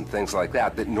fungus and things like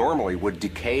that, that normally would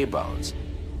decay bones.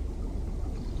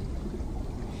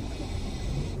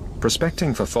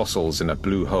 Prospecting for fossils in a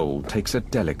blue hole takes a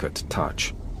delicate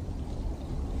touch.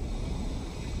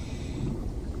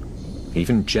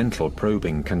 Even gentle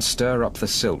probing can stir up the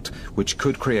silt, which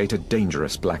could create a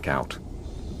dangerous blackout.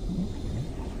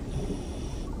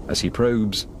 As he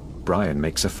probes, Brian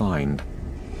makes a find.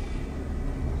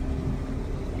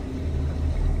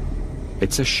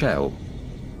 It's a shell,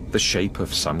 the shape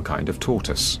of some kind of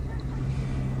tortoise.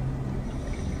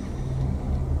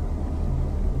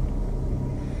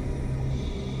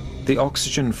 The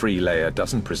oxygen-free layer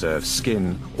doesn't preserve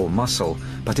skin or muscle,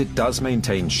 but it does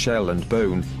maintain shell and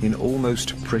bone in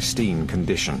almost pristine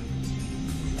condition.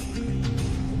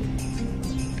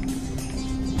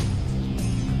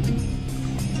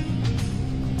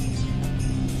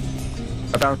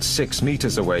 About 6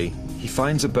 meters away, he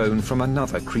finds a bone from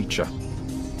another creature.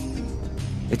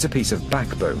 It's a piece of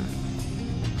backbone.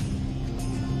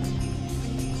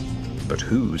 But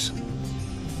whose?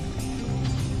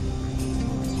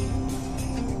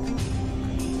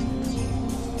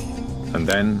 And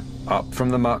then, up from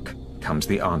the muck, comes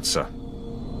the answer.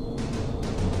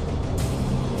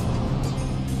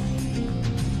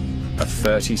 A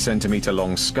 30-centimeter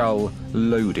long skull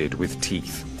loaded with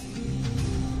teeth.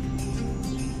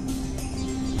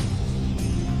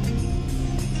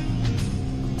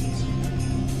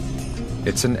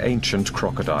 It's an ancient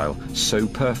crocodile, so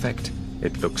perfect,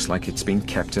 it looks like it's been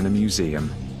kept in a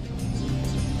museum.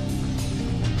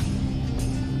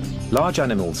 Large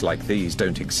animals like these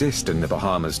don't exist in the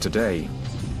Bahamas today.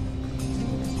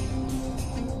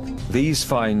 These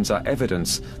finds are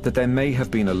evidence that there may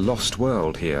have been a lost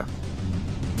world here.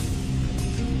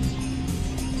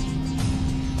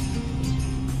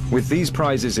 With these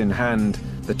prizes in hand,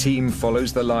 the team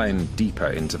follows the line deeper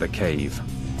into the cave.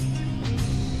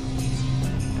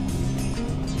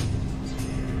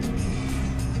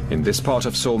 In this part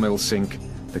of Sawmill Sink,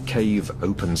 the cave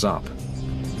opens up.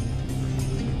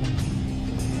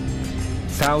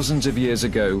 Thousands of years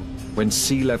ago, when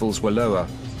sea levels were lower,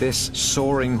 this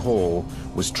soaring hall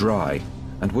was dry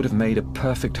and would have made a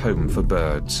perfect home for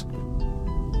birds.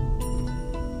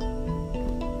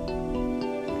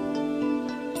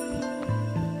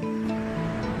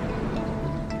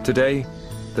 Today,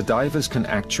 the divers can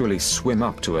actually swim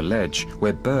up to a ledge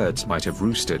where birds might have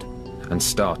roosted and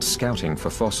start scouting for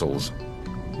fossils.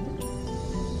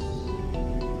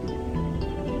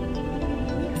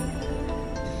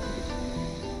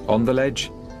 On the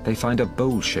ledge, they find a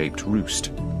bowl-shaped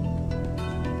roost.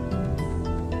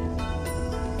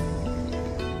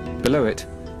 Below it,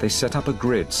 they set up a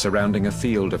grid surrounding a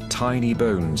field of tiny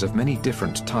bones of many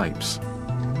different types.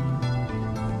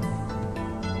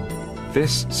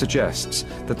 This suggests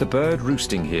that the bird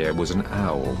roosting here was an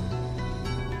owl.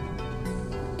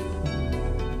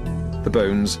 The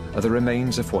bones are the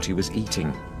remains of what he was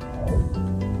eating.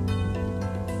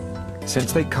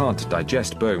 Since they can't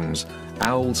digest bones,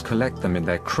 owls collect them in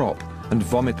their crop and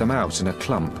vomit them out in a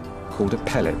clump called a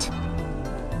pellet.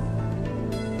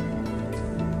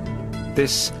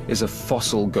 This is a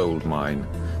fossil gold mine.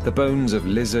 The bones of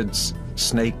lizards,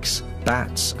 snakes,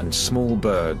 bats and small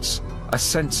birds. A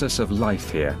census of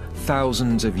life here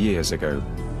thousands of years ago.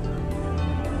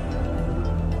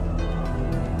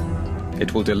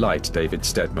 It will delight David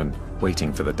Stedman,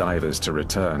 waiting for the divers to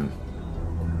return.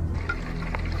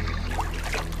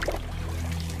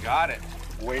 Got it.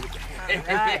 Wait.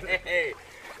 Right.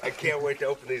 I can't wait to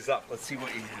open these up. Let's see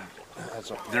what you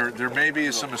have. There may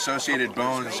be some associated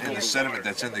bones in the sediment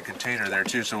that's in the container there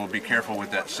too, so we'll be careful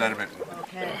with that sediment.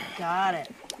 Okay, got it.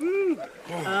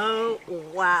 Oh,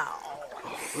 wow.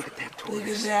 Look at that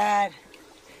tortoise. Look at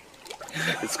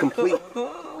that. It's complete.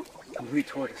 Complete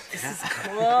tortoise. This is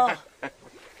cool.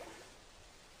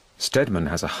 Stedman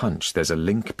has a hunch there's a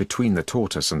link between the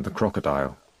tortoise and the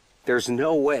crocodile. There's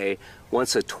no way,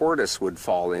 once a tortoise would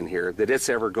fall in here, that it's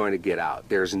ever going to get out.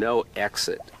 There's no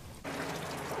exit.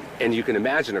 And you can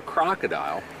imagine a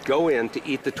crocodile go in to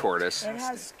eat the tortoise,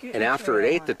 and after it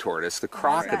ate the tortoise, the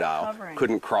crocodile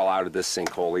couldn't crawl out of this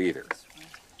sinkhole either.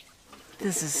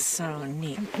 This is so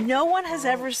neat. No one has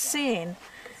ever seen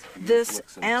this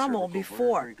animal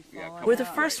before. We're the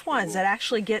first ones that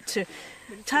actually get to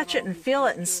touch it and feel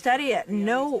it and study it and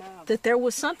know that there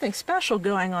was something special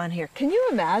going on here. Can you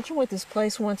imagine what this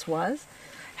place once was?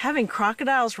 Having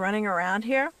crocodiles running around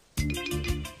here?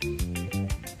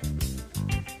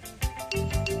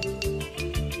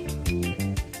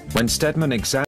 When Stedman examined